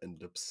just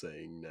end up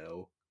saying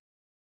now.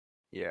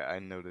 Yeah, I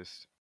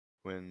noticed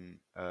when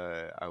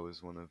I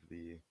was one of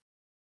the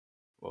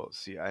well,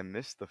 see, I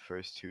missed the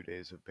first 2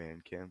 days of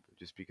band camp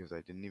just because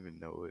I didn't even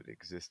know it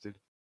existed.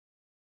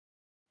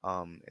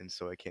 And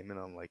so I came in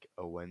on like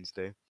a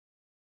Wednesday,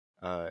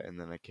 and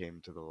then I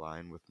came to the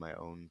line with my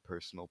own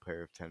personal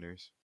pair of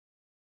tenors.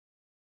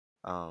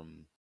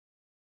 Um,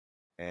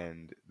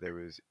 and there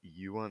was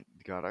you on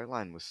God, our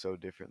line was so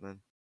different then.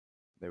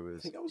 There I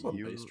was think I was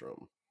on bass you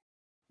drum.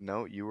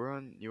 no, you were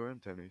on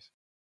tenors.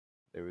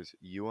 There was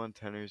you on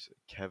tenors,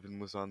 Kevin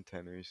was on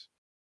tenors,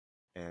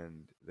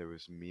 and there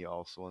was me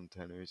also on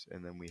tenors,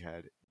 and then we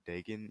had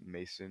Dagan,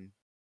 Mason,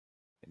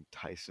 and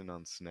Tyson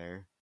on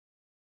snare,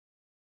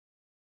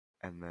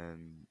 and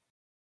then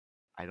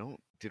I don't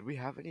did we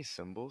have any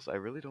cymbals? I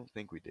really don't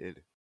think we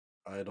did.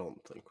 I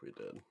don't think we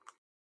did.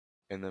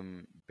 And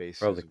then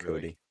Probably basses were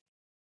like Cody.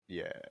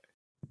 yeah.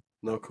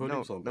 No, Cody No,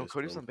 was on no, bass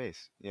Cody's drum. on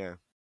bass. Yeah.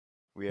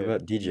 We What had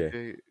about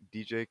DJ?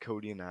 DJ,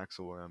 Cody, and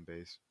Axel were on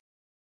bass.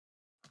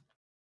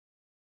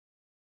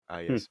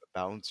 Ah, Hmm. yes,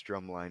 balanced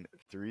drum line,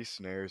 three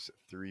snares,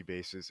 three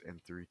basses,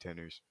 and three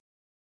tenors.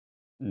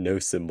 No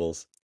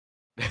symbols.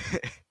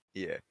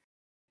 Yeah,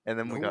 and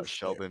then we No got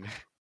snare. Sheldon.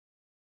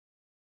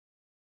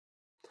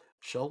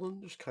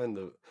 Sheldon just kind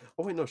of.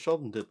 Oh wait, no,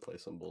 Sheldon did play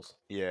cymbals.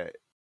 Yeah,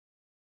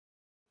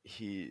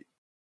 he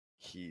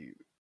he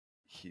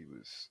he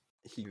was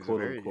He he was a quote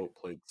very unquote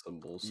played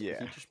cymbals. He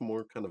yeah just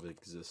more kind of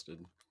existed.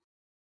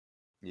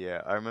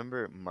 yeah. I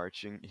remember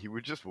marching. He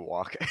would just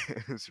walk.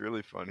 It was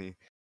really funny.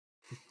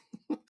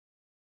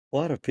 A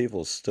lot of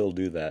people still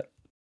do that.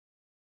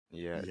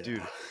 Yeah, Yeah.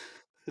 dude.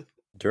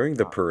 During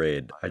the Uh,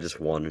 parade, I just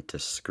honestly, wanted to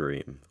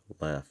scream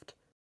left,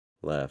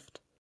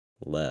 left,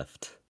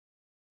 left.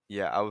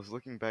 yeah. I was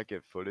looking back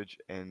at footage,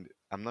 and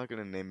I'm not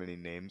gonna name any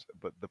names,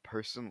 but the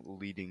person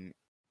leading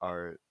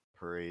our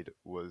parade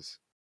was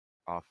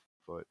off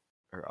foot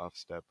or off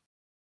step.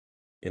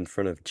 In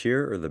front of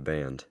cheer or the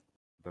band?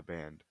 The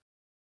band.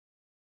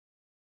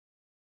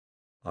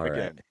 All right.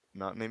 Again,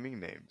 not naming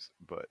names,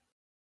 but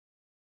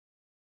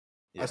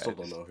I yeah, still it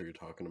don't just know who you're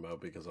talking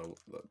about because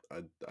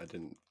I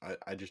didn't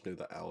I just knew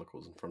that Alec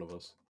was in front of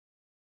us.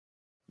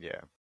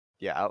 yeah,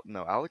 yeah.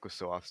 No, Alec was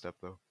so off step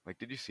though. Like,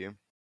 did you see him?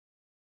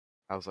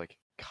 I was like,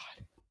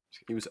 God.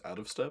 Just He kidding. was out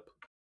of step.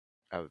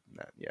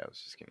 Yeah, I was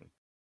just kidding.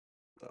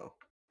 Oh,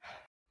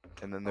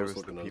 And then I there was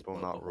was the looking at his people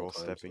butt the not whole roll time,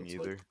 so stepping it's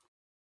like, either.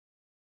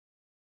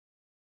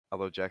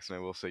 Although Jackson, I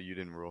will say you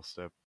didn't roll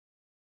step.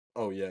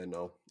 oh yeah,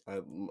 no.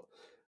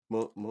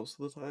 Most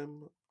of the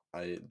time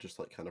I just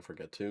like kind of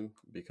forget to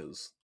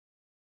because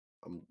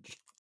I'm just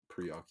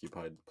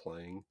preoccupied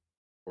playing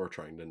or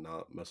trying to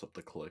not mess up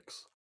the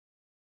clicks.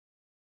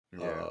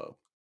 Yeah. Uh,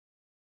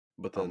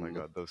 but Oh my then,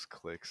 God, those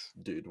clicks.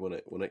 dude, when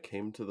it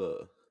came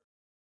to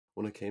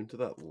when it came to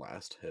that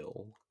last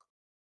hill,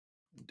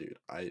 dude,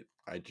 I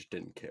just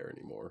didn't care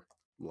anymore.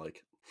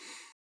 Like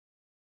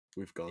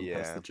we've gone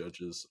past the Yeah.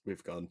 judges,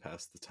 we've gone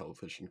past the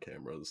television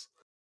cameras.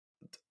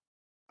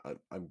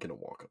 I'm gonna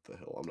walk up the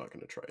hill. I'm not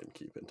gonna try and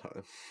keep in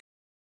time.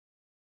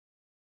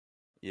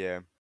 Yeah,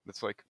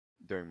 that's like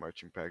during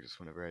marching practice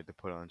whenever I had to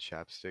put on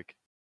chapstick.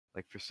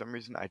 Like for some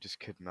reason I just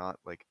could not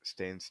like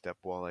stay in step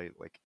while I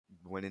like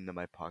went into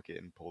my pocket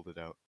and pulled it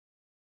out.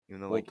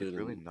 Even though Well, like it's dude,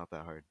 really and not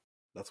that hard.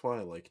 that's why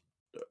I like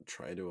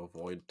try to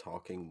avoid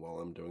talking while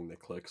I'm doing the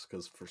clicks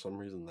because for some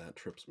reason that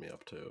trips me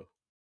up too.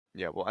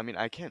 Yeah, well, I mean,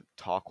 I can't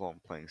talk while I'm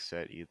playing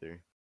set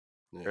either.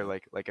 Or Yeah,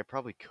 like I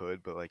probably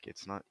could, but like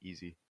it's not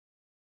easy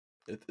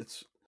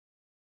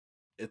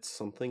it's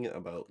something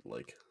about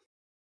like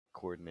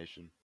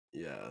coordination.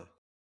 yeah,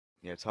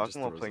 Yeah, it just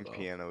talking while throws playing it off.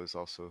 piano is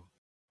also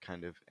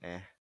kind of eh.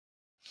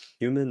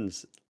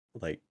 Humans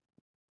like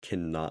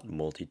cannot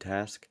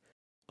multitask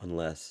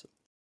unless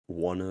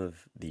one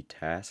of the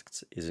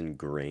tasks is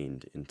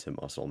ingrained into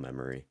muscle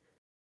memory.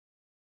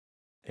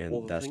 Well, And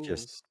the that's thing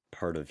just is,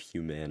 part of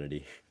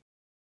humanity.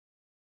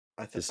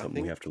 Just I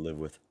something we think have to live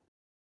with.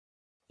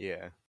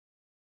 Yeah.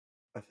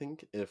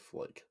 if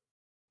like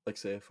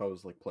say if I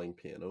was like playing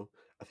piano,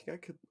 I think I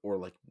could or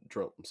like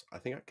drums, I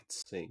think I could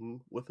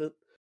sing with it,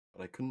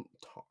 but I couldn't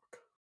talk.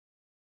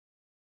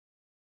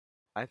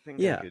 I think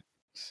I Yeah, could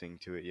sing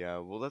to it. Yeah.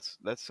 Well, that's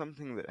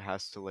something that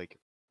has to like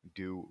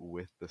do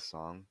with the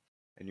song,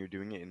 and you're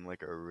doing it in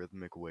like a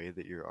rhythmic way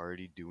that you're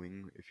already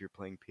doing if you're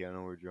playing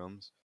piano or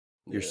drums.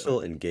 you're Yeah. But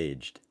still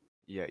engaged.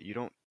 yeah, you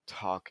don't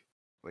talk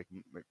like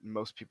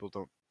most people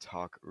don't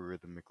talk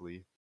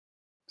rhythmically,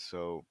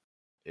 so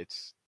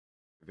it's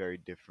very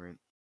different.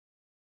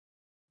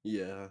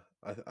 Yeah,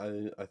 I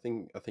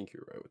think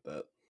you're right with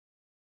that.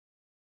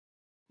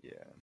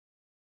 Yeah.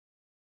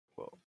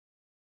 Well,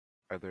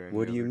 are there any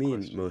What do you other mean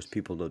most questions?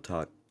 people don't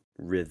talk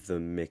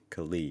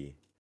rhythmically?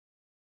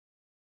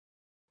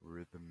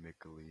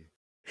 Rhythmically.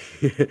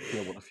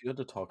 Yeah, what if you had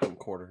to talk in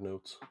quarter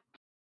notes?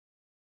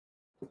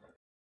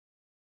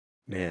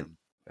 Man,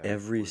 Damn, that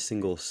every would be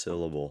single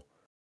syllable.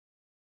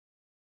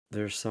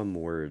 There's some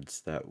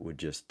words that would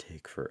just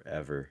take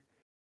forever.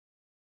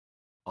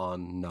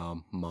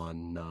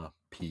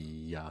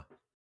 Onomatopoeia.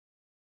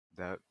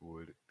 that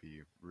would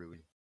be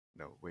really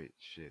no wait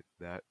shit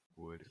that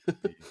would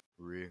be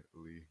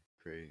really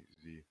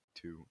crazy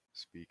to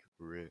speak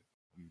rhythmically.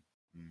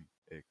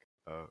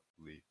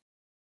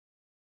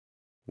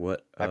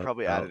 What I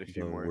probably added about a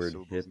few the more word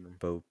syllables in there.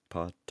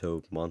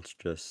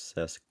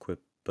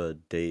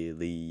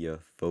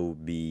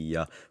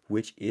 hippopotomonstrosesquipedaliophobia,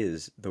 which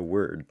is the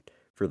word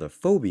for the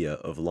phobia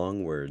of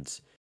long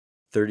words?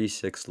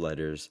 36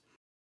 letters.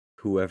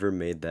 Whoever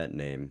made that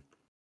name,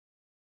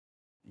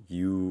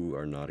 you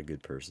are not a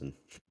good person.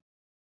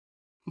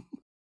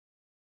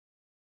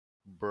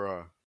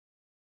 Bruh.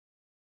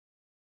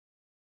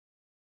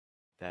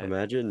 That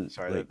Imagine,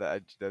 sorry like,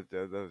 that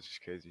was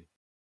just crazy.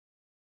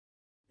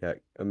 yeah,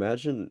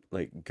 imagine,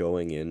 like,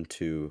 going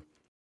into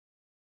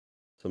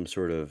some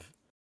sort of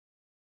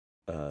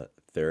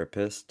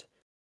therapist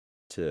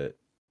to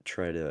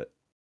try to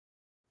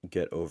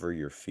get over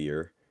your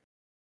fear,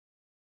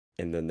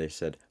 and then they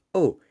said,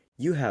 "Oh,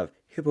 you have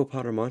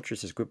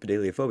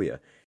hippopotamonstrosesquipedaliophobia,"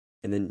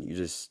 and then you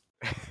just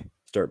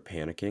start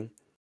panicking.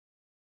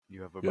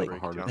 You have a You have a Like,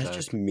 heart breakdown. that's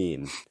just attack.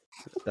 mean.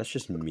 That's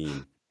just mean.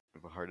 You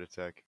have a heart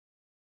attack.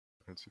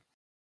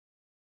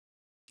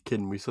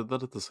 Kid, we said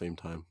that at the same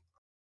time.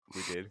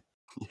 We did.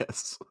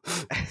 Yes.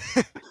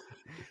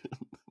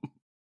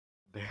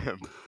 Damn.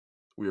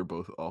 We are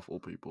both awful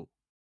people.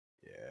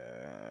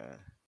 Yeah.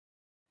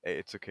 Hey,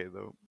 it's okay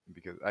though,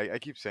 because I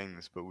keep saying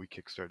this, but we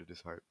kickstarted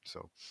his heart,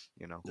 so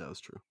you know. Yeah,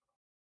 that's true.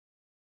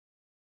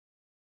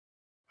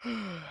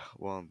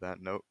 Well, on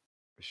that note,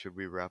 should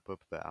we wrap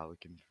up the Alec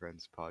and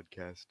Friends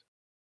podcast?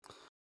 I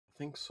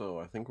think so.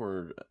 I think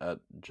we're at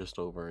just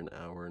over an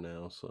hour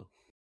now, so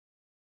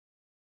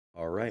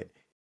All right.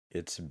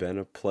 It's been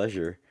a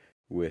pleasure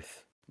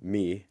with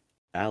me,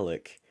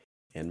 Alec,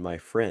 and my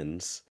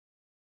friends,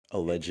 Kaden.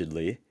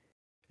 allegedly,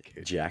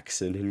 Kaden.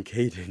 Jackson and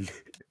Kaden.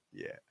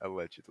 Yeah,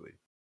 allegedly.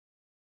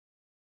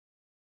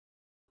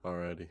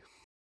 alrighty.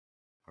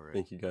 All right.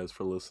 Thank you guys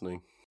for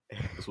listening.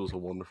 This was a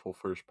wonderful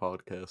first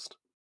podcast.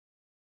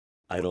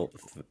 I don't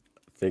Wonderful.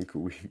 think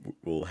we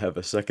will have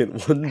a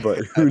second one, but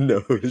I who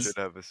think we knows? should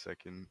have a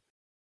second.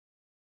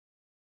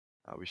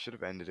 We should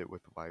have ended it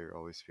with "Why You're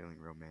Always Feeling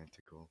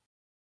Romantical."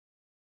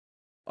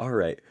 All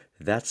right,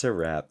 that's a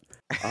wrap.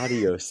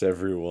 Adios,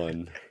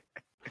 everyone.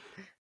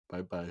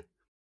 Bye bye.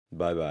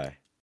 Bye bye.